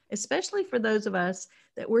 especially for those of us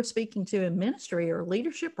that we're speaking to in ministry or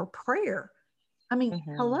leadership or prayer. I mean,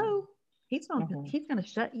 hello, he's going to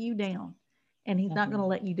shut you down, and he's not going to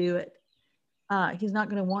let you do it. He's not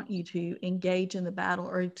going to want you to engage in the battle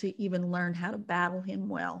or to even learn how to battle him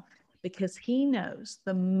well, because he knows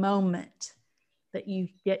the moment that you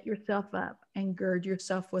get yourself up and gird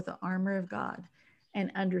yourself with the armor of God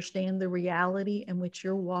and understand the reality in which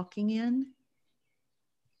you're walking in,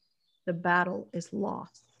 the battle is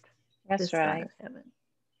lost. That's right. Heaven.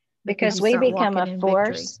 Because we become a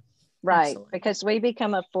force. Right. Absolutely. Because we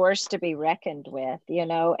become a force to be reckoned with, you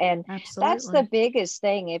know, and that's the biggest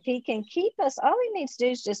thing. If he can keep us, all he needs to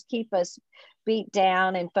do is just keep us beat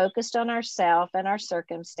down and focused on ourselves and our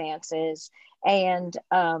circumstances, and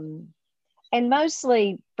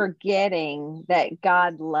mostly forgetting that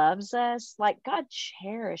God loves us. Like, God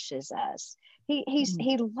cherishes us.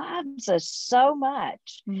 He loves us so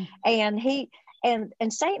much. And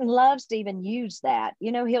Satan loves to even use that.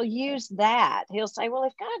 You know, he'll use that. He'll say, well,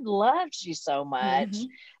 if God loves you so much,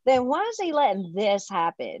 then why is he letting this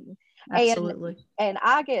happen? Absolutely. And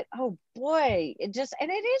I get, oh boy, and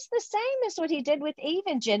it is the same as what he did with Eve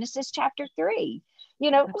in Genesis chapter 3. You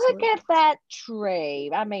know, look at that tree.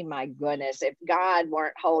 I mean, my goodness, if God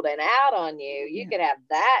weren't holding out on you, you could have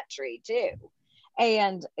that tree too.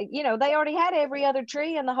 And, you know, they already had every other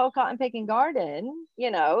tree in the whole cotton picking garden, you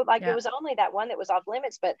know, like it was only that one that was off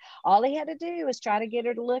limits, but all he had to do was try to get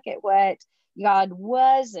her to look at what God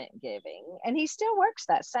wasn't giving. And he still works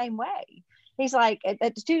that same way. He's like,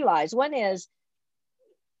 it's two lies. One is,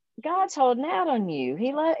 God's holding out on you.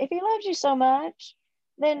 If he loves you so much,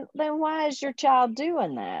 then why is your child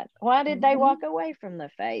doing that? Why did they walk away from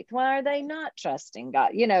the faith? Why are they not trusting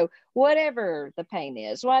God? You know, whatever the pain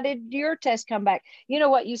is. Why did your test come back? You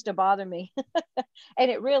know what used to bother me?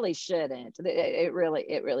 And it really shouldn't. It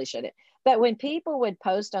really shouldn't. But when people would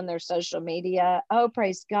post on their social media, oh,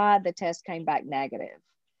 praise God, the test came back negative.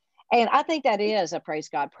 And I think that is a praise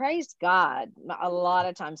God. Praise God. A lot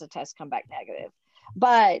of times the tests come back negative.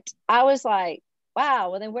 But I was like,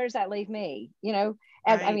 wow, well, then where does that leave me? You know,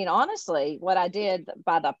 and I mean, honestly, what I did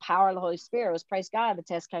by the power of the Holy Spirit was, praise God, the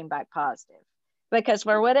test came back positive. Because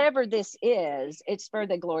for whatever this is, it's for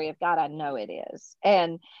the glory of God. I know it is.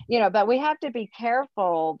 And, you know, but we have to be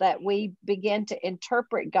careful that we begin to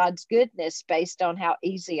interpret God's goodness based on how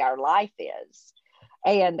easy our life is.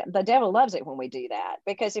 And the devil loves it when we do that,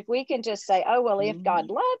 because if we can just say, oh, well, if God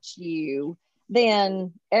loves you,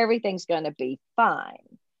 then everything's going to be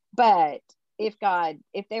fine. But if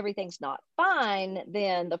everything's not fine,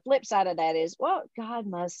 then the flip side of that is, well, God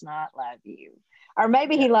must not love you. Or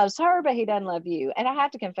maybe he loves her, but he doesn't love you. And I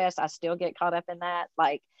have to confess, I still get caught up in that.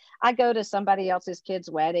 Like, I go to somebody else's kid's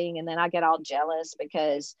wedding and then I get all jealous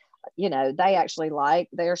because, you know, they actually like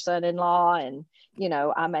their son-in-law and, you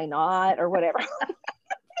know, I may not, or whatever. I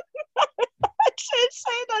can't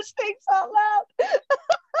say those things out loud.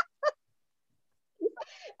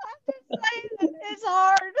 I'm just saying it. It's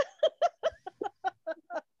hard.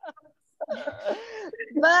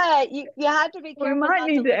 But you have to be careful. We might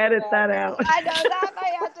need to edit that out. I know that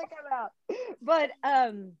may have to come out. But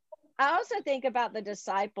I also think about the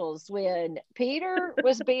disciples when Peter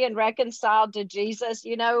was being reconciled to Jesus,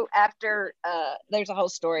 you know, after there's a whole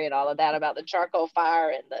story and all of that about the charcoal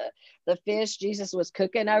fire and the fish. Jesus was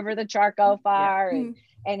cooking over the charcoal fire,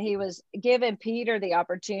 and he was giving Peter the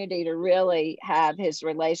opportunity to really have his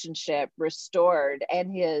relationship restored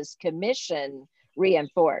and his commission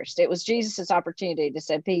reinforced. It was Jesus's opportunity to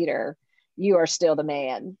say, Peter, you are still the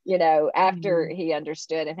man, you know, after he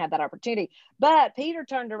understood and had that opportunity. But Peter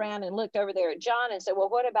turned around and looked over there at John and said, well,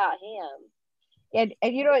 what about him? And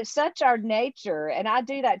you know, it's such our nature, and I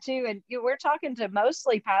do that too. And we're talking to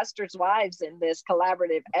mostly pastors' wives in this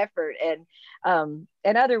collaborative effort, and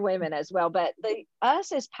other women as well. But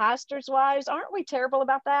us as pastors' wives, aren't we terrible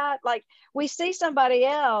about that? Like, we see somebody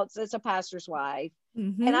else as a pastor's wife,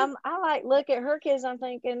 and I like look at her kids. I'm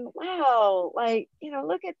thinking, wow, like, you know,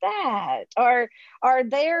 look at that, or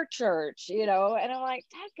their church, you know, and I'm like,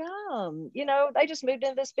 dadgum, you know, they just moved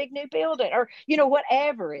into this big new building, or, you know,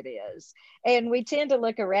 whatever it is. And we tend to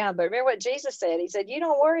look around, but remember what Jesus said. He said, you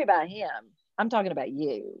don't worry about him. I'm talking about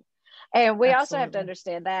you. And we also have to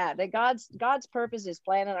Absolutely. understand that God's purpose is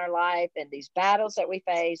plan in our life, and these battles that we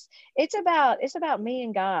face, it's about me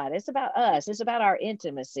and God. It's about us. It's about our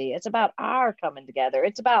intimacy. It's about our coming together.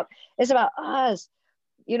 It's about us,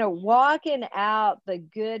 walking out the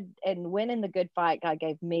good and winning the good fight God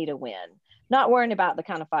gave me to win. Not worrying about the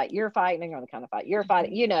kind of fight you're fighting or the kind of fight you're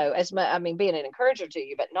fighting, as much, I mean, being an encourager to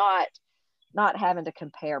you, but not having to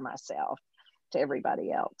compare myself to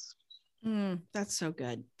everybody else. That's so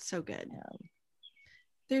good. So good.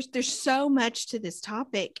 Yeah. There's so much to this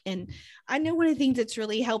topic. And I know one of the things that's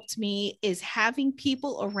really helped me is having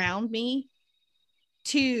people around me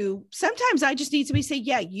to, sometimes I just need somebody to say,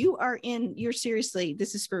 yeah, you're seriously,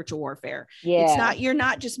 this is spiritual warfare. Yeah. You're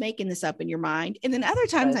not just making this up in your mind. And then other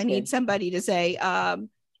times That's I need good. somebody to say,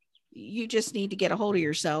 you just need to get a hold of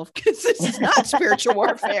yourself, because this is not spiritual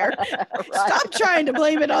warfare. Right. Stop trying to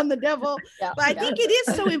blame it on the devil. Yeah, But I yeah. think it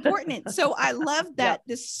is so important. So I love that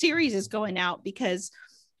this series is going out, because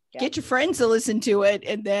get your friends to listen to it,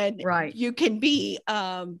 and then you can be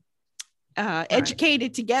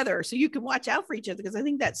educated together, so you can watch out for each other, because I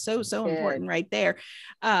think that's so important right there.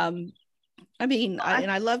 I mean,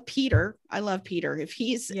 I love Peter. If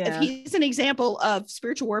he's an example of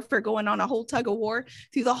spiritual warfare going on, a whole tug of war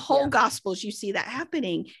through the whole Gospels, you see that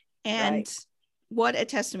happening, and what a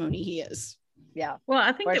testimony he is. Yeah. Well,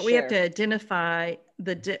 I think that we have to identify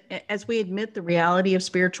as we admit the reality of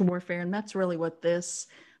spiritual warfare, and that's really what this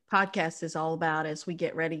podcast is all about as we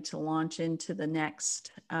get ready to launch into the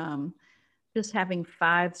next. Just having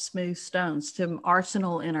 5 smooth stones to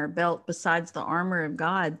arsenal in our belt besides the armor of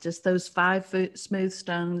God, just those 5 smooth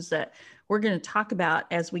stones that we're going to talk about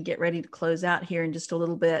as we get ready to close out here in just a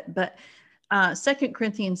little bit. But 2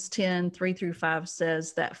 Corinthians 10:3-5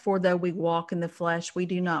 says that, for though we walk in the flesh, we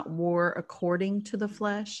do not war according to the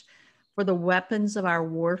flesh. For the weapons of our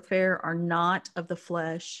warfare are not of the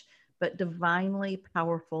flesh, but divinely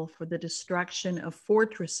powerful for the destruction of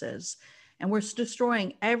fortresses. And we're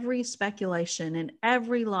destroying every speculation and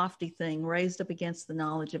every lofty thing raised up against the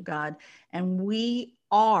knowledge of God. And we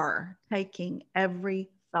are taking every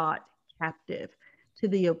thought captive to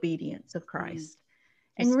the obedience of Christ.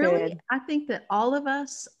 And really, I think that all of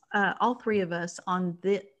us, all 3 of us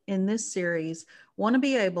in this series, want to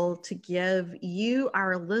be able to give you,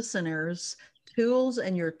 our listeners, tools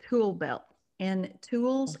in your tool belt, and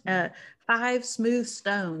tools, 5 smooth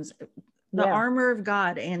stones, the armor of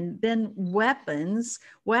God, and then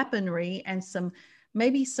weaponry, and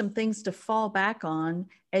maybe some things to fall back on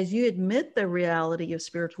as you admit the reality of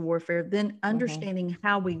spiritual warfare, then understanding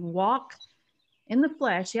how we walk in the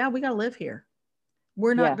flesh. Yeah, we got to live here.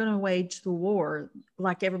 We're not going to wage the war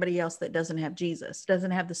like everybody else that doesn't have Jesus,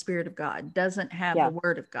 doesn't have the Spirit of God, doesn't have the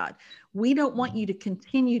Word of God. We don't want you to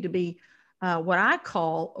continue to be what I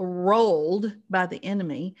call rolled by the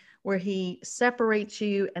enemy, where he separates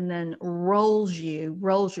you and then rolls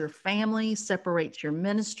your family, separates your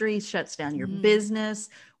ministry, shuts down your business.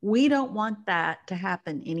 We don't want that to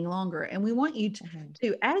happen any longer. And we want you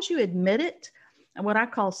to, as you admit it, and what I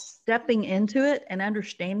call stepping into it and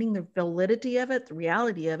understanding the validity of it, the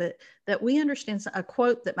reality of it, that we understand a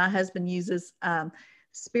quote that my husband uses,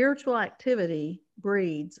 spiritual activity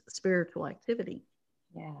breeds spiritual activity.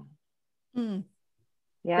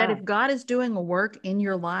 That if God is doing a work in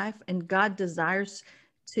your life and God desires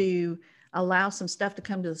to allow some stuff to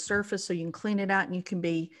come to the surface so you can clean it out and you can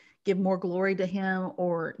give more glory to him,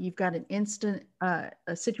 or you've got an instant a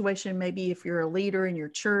situation, maybe if you're a leader in your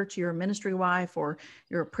church, you're a ministry wife, or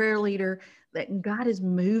you're a prayer leader, that God is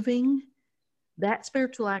moving, that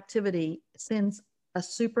spiritual activity sends a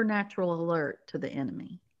supernatural alert to the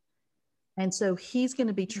enemy. And so he's going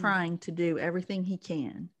to be trying to do everything he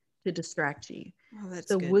can to distract you.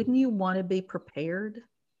 So good. Wouldn't you want to be prepared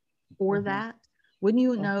for that? Wouldn't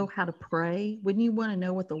you know how to pray? Wouldn't you want to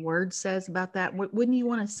know what the word says about that? Wouldn't you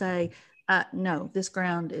want to say, no, this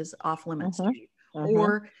ground is off limits to you?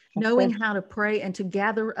 Or knowing how to pray and to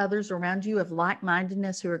gather others around you of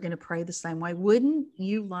like-mindedness who are going to pray the same way. Wouldn't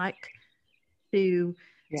you like to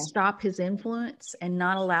stop his influence and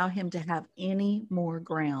not allow him to have any more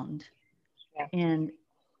ground? And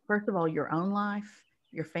first of all, your own life,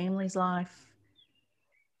 your family's life,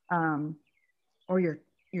 or your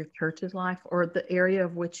church's life, or the area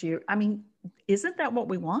of which isn't that what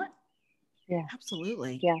we want? Yeah,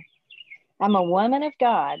 absolutely. Yeah. I'm a woman of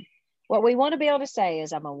God. What we want to be able to say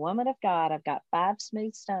is, I'm a woman of God. I've got 5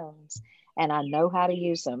 smooth stones and I know how to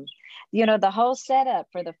use them. The whole setup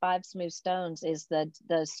for the 5 smooth stones is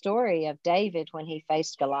the story of David when he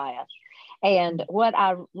faced Goliath. And what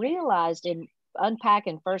I realized unpack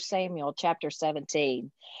in 1 Samuel chapter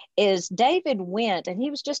 17 is David went, and he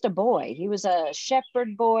was just a boy. He was a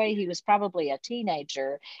shepherd boy. He was probably a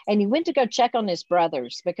teenager, and he went to go check on his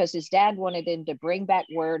brothers because his dad wanted him to bring back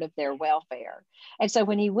word of their welfare. And so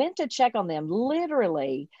when he went to check on them,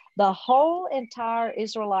 literally the whole entire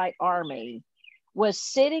Israelite army was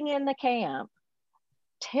sitting in the camp,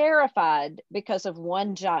 terrified because of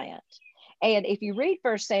one giant. And if you read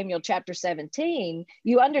 1 Samuel chapter 17,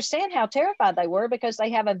 you understand how terrified they were, because they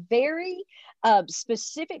have a very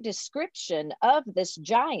specific description of this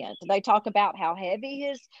giant. They talk about how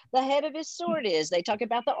heavy the head of his sword is. They talk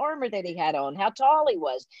about the armor that he had on, how tall he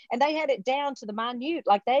was. And they had it down to the minute,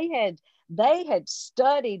 like they had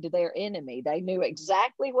studied their enemy. They knew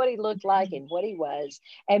exactly what he looked like and what he was.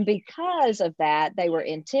 And because of that, they were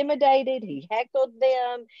intimidated. He heckled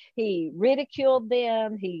them. He ridiculed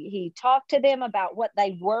them. He talked to them about what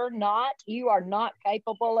they were not. You are not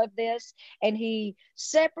capable of this. And he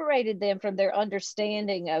separated them from their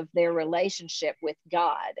understanding of their relationship with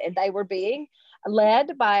God. And they were being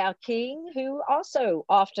led by a king who also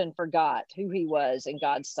often forgot who he was in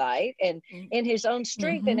God's sight. And in his own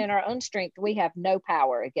strength and in our own strength, we have no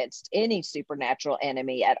power against any supernatural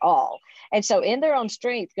enemy at all. And so in their own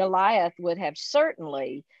strength, Goliath would have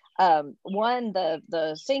certainly won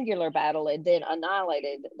the singular battle and then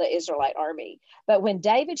annihilated the Israelite army. But when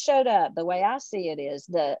David showed up, the way I see it is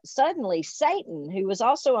suddenly Satan, who was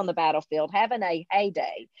also on the battlefield, having a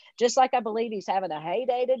heyday, just like I believe he's having a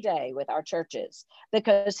heyday today with our churches,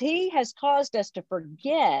 because he has caused us to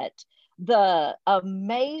forget the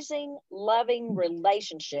amazing, loving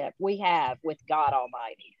relationship we have with God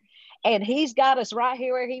Almighty. And he's got us right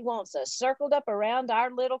here where he wants us, circled up around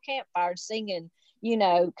our little campfire singing,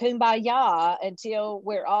 kumbaya, until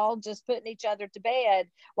we're all just putting each other to bed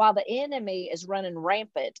while the enemy is running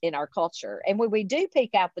rampant in our culture. And when we do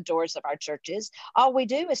peek out the doors of our churches, all we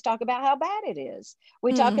do is talk about how bad it is.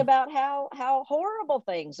 We talk about how horrible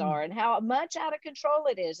things are and how much out of control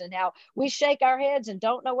it is, and how we shake our heads and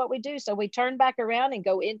don't know what we do. So we turn back around and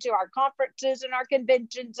go into our conferences and our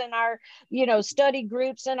conventions and our, study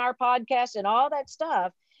groups and our podcasts and all that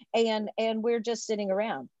stuff. And we're just sitting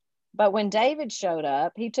around. But when David showed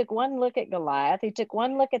up, he took one look at Goliath. He took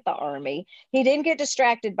one look at the army. He didn't get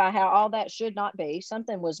distracted by how all that should not be.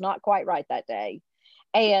 Something was not quite right that day.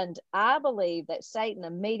 And I believe that Satan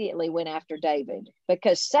immediately went after David,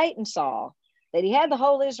 because Satan saw that he had the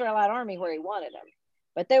whole Israelite army where he wanted them.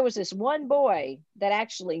 But there was this one boy that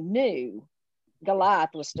actually knew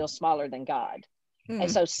Goliath was still smaller than God. And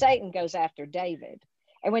so Satan goes after David.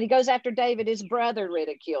 And when he goes after David, his brother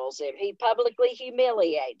ridicules him. He publicly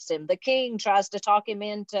humiliates him. The king tries to talk him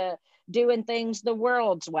into doing things the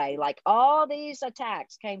world's way. Like, all these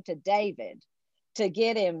attacks came to David to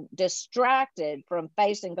get him distracted from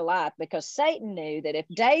facing Goliath, because Satan knew that if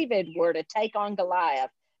David were to take on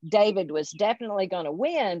Goliath, David was definitely going to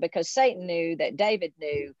win, because Satan knew that David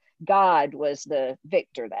knew God was the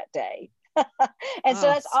victor that day. And so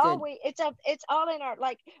that's all it's all in our,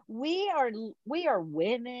 like, we are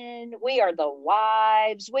women, we are the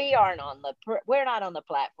wives, we're not on the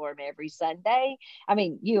platform every Sunday. I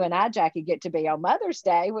mean, you and I, Jackie, get to be on Mother's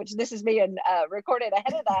Day, which this is being recorded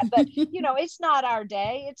ahead of that, but it's not our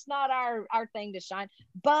day, it's not our thing to shine.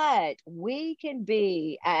 But we can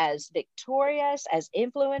be as victorious, as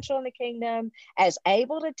influential in the kingdom, as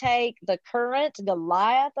able to take the current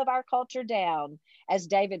Goliath of our culture down as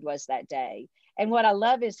David was that day. And what I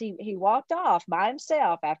love is he walked off by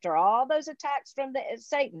himself after all those attacks from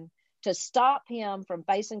Satan to stop him from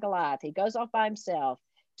facing Goliath. He goes off by himself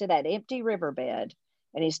to that empty riverbed,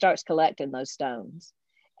 and he starts collecting those stones.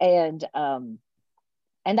 And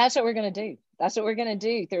that's what we're going to do. That's what we're going to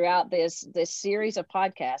do throughout this series of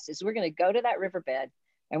podcasts, is we're going to go to that riverbed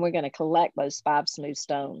and we're going to collect those 5 smooth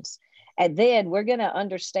stones. And then we're going to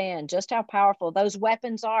understand just how powerful those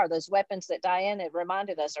weapons are. Those weapons that Diane had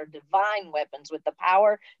reminded us are divine weapons with the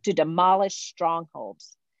power to demolish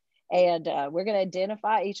strongholds. And we're going to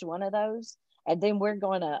identify each one of those. And then we're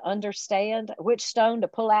going to understand which stone to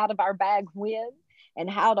pull out of our bag when, and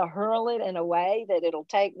how to hurl it in a way that it'll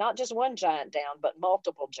take not just one giant down, but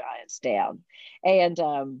multiple giants down. And,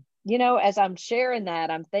 as I'm sharing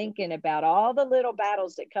that, I'm thinking about all the little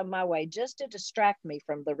battles that come my way just to distract me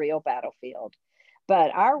from the real battlefield.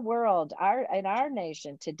 But our world, in our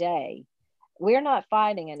nation today, we're not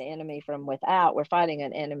fighting an enemy from without, we're fighting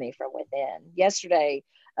an enemy from within. Yesterday,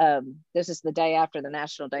 this is the day after the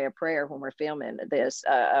National Day of Prayer when we're filming this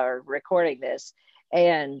or recording this.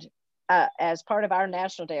 And as part of our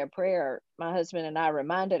National Day of Prayer, my husband and I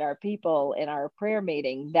reminded our people in our prayer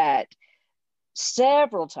meeting that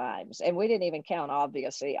several times, and we didn't even count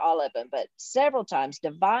obviously all of them, but several times,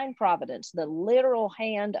 divine providence, the literal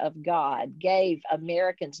hand of God, gave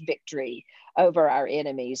Americans victory over our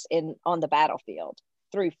enemies on the battlefield,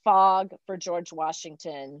 through fog for George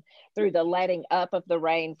Washington, through the letting up of the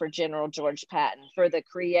rain for General George Patton, for the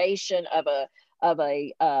creation of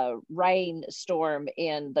a rainstorm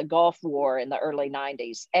in the Gulf War in the early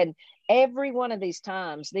 90s. And every one of these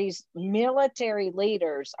times, these military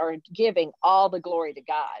leaders are giving all the glory to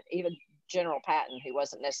God, even General Patton, who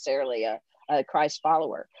wasn't necessarily a Christ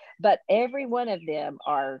follower, but every one of them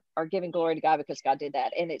are giving glory to God because God did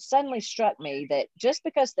that. And it suddenly struck me that just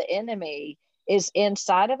because the enemy is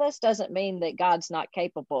inside of us doesn't mean that God's not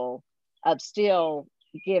capable of still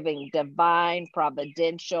giving divine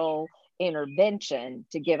providential intervention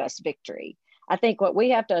to give us victory. I think what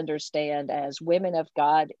we have to understand as women of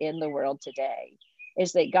God in the world today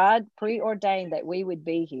is that God preordained that we would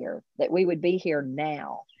be here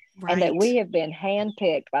now, Right. and that we have been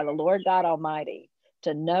handpicked by the Lord God Almighty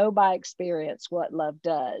to know by experience what love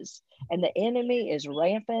does. And the enemy is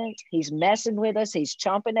rampant. He's messing with us. He's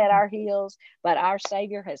chomping at our heels, but our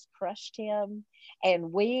Savior has crushed him.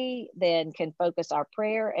 And we then can focus our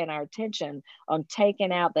prayer and our attention on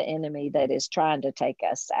taking out the enemy that is trying to take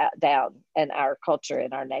us down in our culture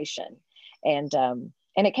and our nation. And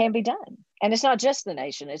it can be done. And it's not just the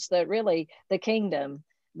nation. It's the kingdom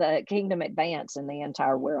advance in the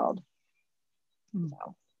entire world.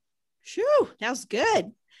 So. Phew, that was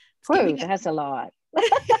good. Whew, that's a lot.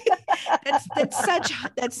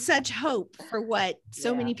 that's such hope for what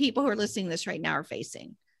so many people who are listening to this right now are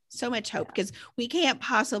facing. So much hope, because we can't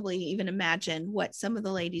possibly even imagine what some of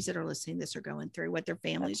the ladies that are listening to this are going through, what their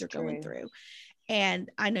families are going through. And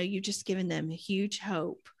I know you've just given them huge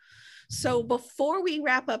hope. So before we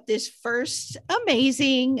wrap up this first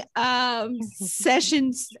amazing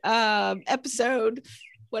sessions episode,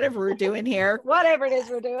 whatever we're doing here, whatever it is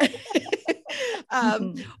we're doing,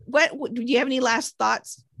 what do you have any last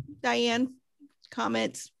thoughts, Diane?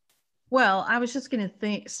 Comments? Well, I was just going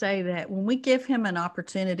to say that when we give him an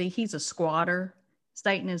opportunity, he's a squatter.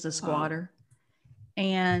 Satan is a squatter.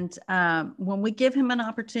 And when we give him an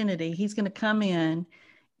opportunity, he's going to come in,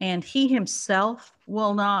 and he himself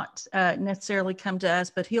will not necessarily come to us,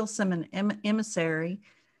 but he'll send an emissary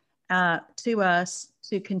to us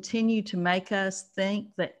to continue to make us think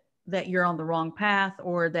that you're on the wrong path,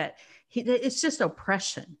 or that it's just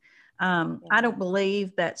oppression. I don't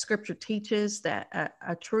believe that Scripture teaches that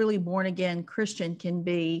a truly born again Christian can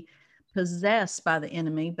be possessed by the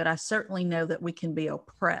enemy, but I certainly know that we can be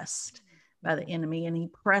oppressed by the enemy, and he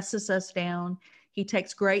presses us down. He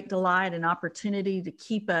takes great delight and opportunity to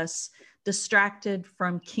keep us distracted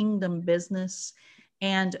from kingdom business.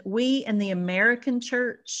 And we in the American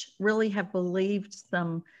church really have believed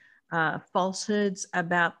some falsehoods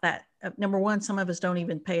about that. Number one, some of us don't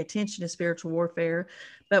even pay attention to spiritual warfare,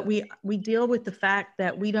 but we deal with the fact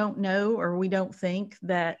that we don't know, or we don't think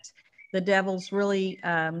that the devil's really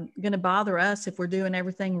going to bother us if we're doing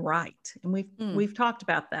everything right. And we've talked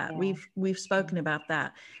about that. Yeah. We've spoken about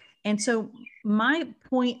that. And so my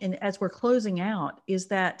point, and as we're closing out, is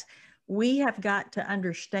that we have got to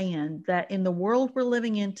understand that in the world we're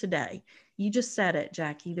living in today, you just said it,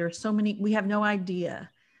 Jackie, there are so many, we have no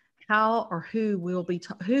idea how or who we'll be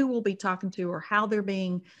talking to, or how they're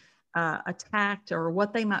being attacked, or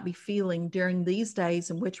what they might be feeling during these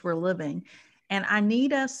days in which we're living. And I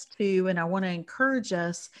need us to, and I want to encourage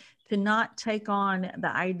us to not take on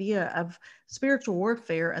the idea of spiritual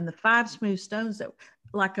warfare and the 5 smooth stones that,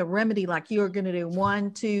 like a remedy, like you are going to do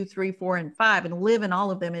 1, 2, 3, 4, and 5 and live in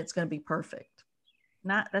all of them, and it's going to be perfect.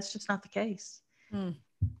 That's just not the case.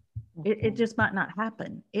 It just might not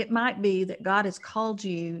happen. It might be that God has called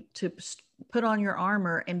you to put on your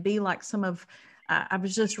armor and be like some of, I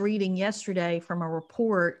was just reading yesterday from a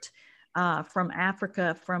report from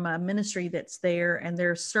Africa, from a ministry that's there, and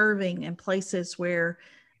they're serving in places where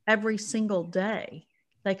every single day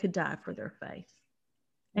they could die for their faith.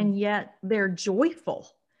 And yet they're joyful.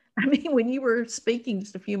 I mean, when you were speaking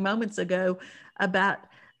just a few moments ago about,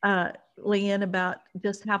 Leanne, about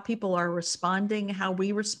just how people are responding, how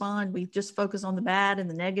we respond, we just focus on the bad and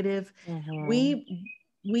the negative. We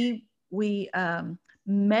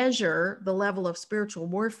measure the level of spiritual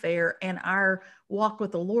warfare and our walk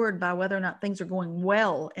with the Lord by whether or not things are going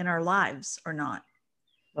well in our lives or not.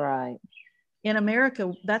 Right. In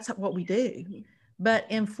America, that's what we do. But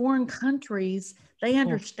in foreign countries, they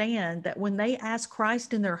understand that when they ask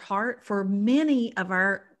Christ in their heart, for many of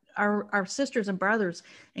our sisters and brothers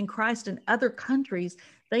in Christ in other countries,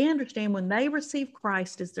 they understand when they receive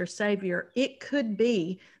Christ as their Savior, it could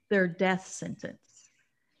be their death sentence.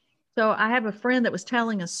 So I have a friend that was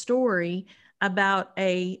telling a story about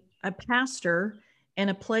a pastor in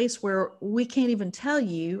a place where we can't even tell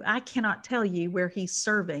you, I cannot tell you where he's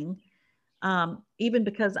serving, even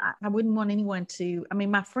because I wouldn't want anyone to, I mean,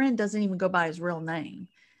 my friend doesn't even go by his real name,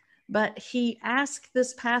 but he asked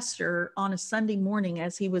this pastor on a Sunday morning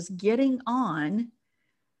as he was getting on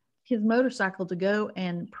his motorcycle to go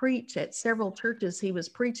and preach at several churches he was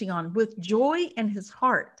preaching on with joy in his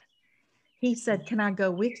heart. He said, "Can I go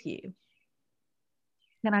with you?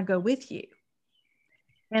 Can I go with you?"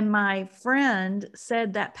 And my friend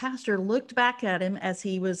said that pastor looked back at him as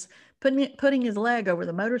he was putting his leg over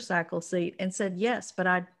the motorcycle seat and said, "Yes, but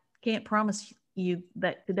I can't promise you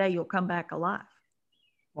that today you'll come back alive."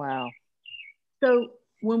 Wow. So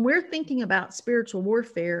when we're thinking about spiritual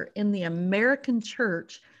warfare in the American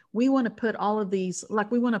church, we want to put all of these,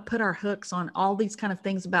 like we want to put our hooks on all these kind of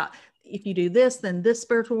things about, if you do this, then this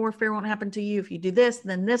spiritual warfare won't happen to you. If you do this,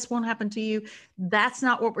 then this won't happen to you. That's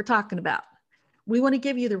not what we're talking about. We want to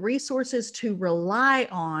give you the resources to rely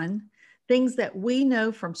on, things that we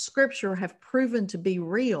know from scripture have proven to be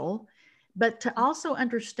real, but to also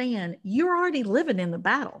understand you're already living in the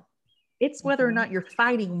battle. It's whether or not you're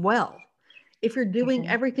fighting well. If you're doing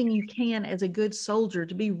everything you can as a good soldier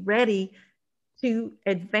to be ready to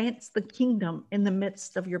advance the kingdom in the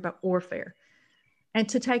midst of your warfare, and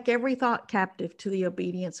to take every thought captive to the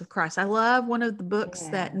obedience of Christ. I love one of the books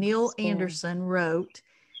that Neil Anderson wrote.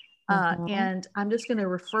 And I'm just going to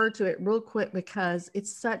refer to it real quick because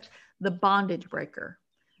it's such the bondage breaker,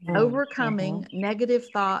 overcoming negative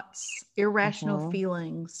thoughts, irrational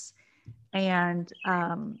feelings, and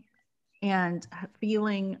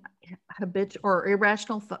feeling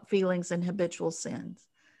irrational feelings and habitual sins.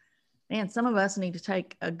 And some of us need to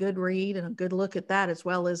take a good read and a good look at that, as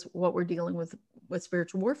well as what we're dealing with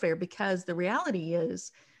spiritual warfare, because the reality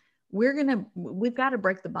is we've got to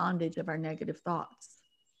break the bondage of our negative thoughts.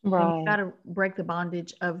 Right. We've got to break the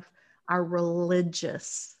bondage of our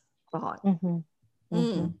religious thought.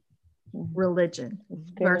 Religion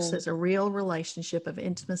versus a real relationship of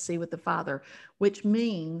intimacy with the Father, which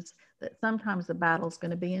means that sometimes the battle is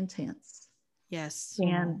going to be intense. Yes.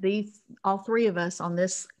 And all three of us on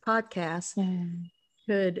this podcast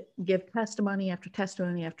could give testimony after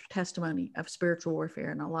testimony after testimony of spiritual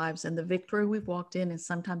warfare in our lives, and the victory we've walked in, and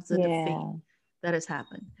sometimes the defeat that has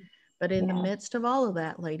happened. But in the midst of all of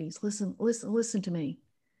that, ladies, listen to me.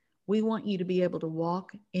 We want you to be able to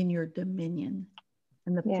walk in your dominion,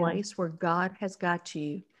 in the place where God has got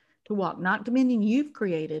you to walk, not dominion you've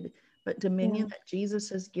created, but dominion that Jesus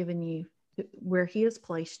has given you, where he has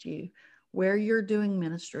placed you, where you're doing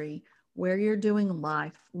ministry, where you're doing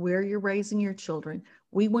life, where you're raising your children.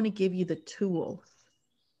 We want to give you the tools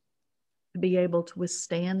to be able to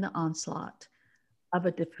withstand the onslaught of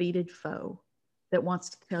a defeated foe that wants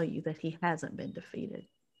to tell you that he hasn't been defeated,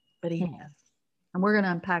 but he has. And we're going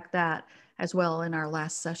to unpack that as well in our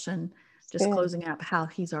last session, just closing out how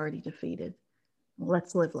he's already defeated.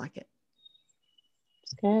 Let's live like it.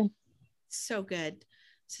 It's good. So good.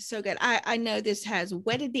 So good. I know this has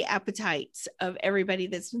whetted the appetites of everybody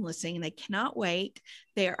that's been listening, and they cannot wait.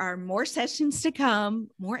 There are more sessions to come,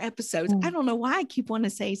 more episodes. I don't know why I keep wanting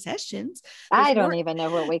to say sessions. I don't even know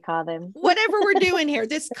what we call them. Whatever we're doing here,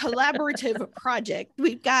 this collaborative project,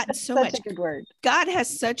 we've got so much. A good word. God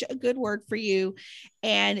has such a good word for you,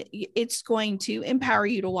 and it's going to empower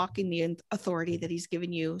you to walk in the authority that he's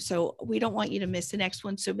given you. So we don't want you to miss the next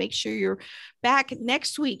one. So make sure you're back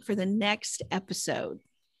next week for the next episode.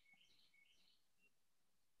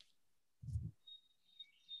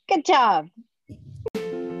 Good job.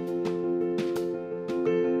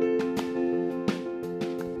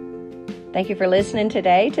 Thank you for listening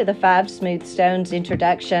today to the Five Smooth Stones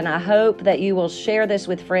introduction. I hope that you will share this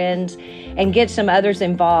with friends and get some others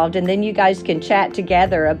involved, and then you guys can chat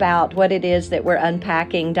together about what it is that we're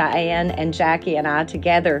unpacking, Diane and Jackie and I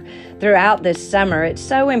together throughout this summer. It's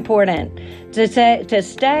so important to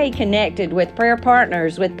stay connected with prayer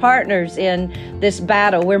partners, with partners in this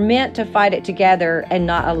battle. We're meant to fight it together and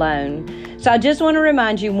not alone. So I just want to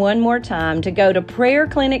remind you one more time to go to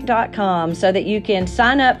prayerclinic.com so that you can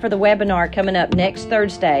sign up for the webinar coming up next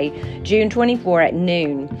Thursday, June 24 at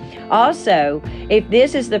noon. Also, if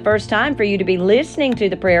this is the first time for you to be listening to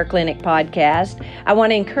the Prayer Clinic podcast, I want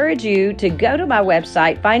to encourage you to go to my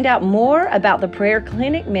website, find out more about the Prayer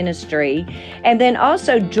Clinic ministry, and then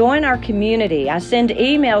also join our community community. I send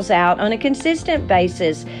emails out on a consistent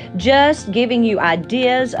basis, just giving you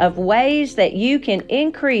ideas of ways that you can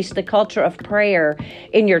increase the culture of prayer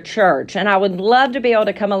in your church. And I would love to be able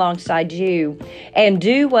to come alongside you and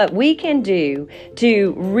do what we can do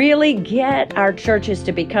to really get our churches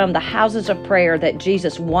to become the houses of prayer that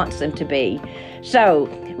Jesus wants them to be. So,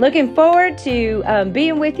 looking forward to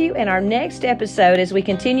being with you in our next episode as we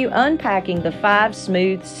continue unpacking the 5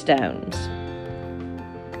 smooth stones.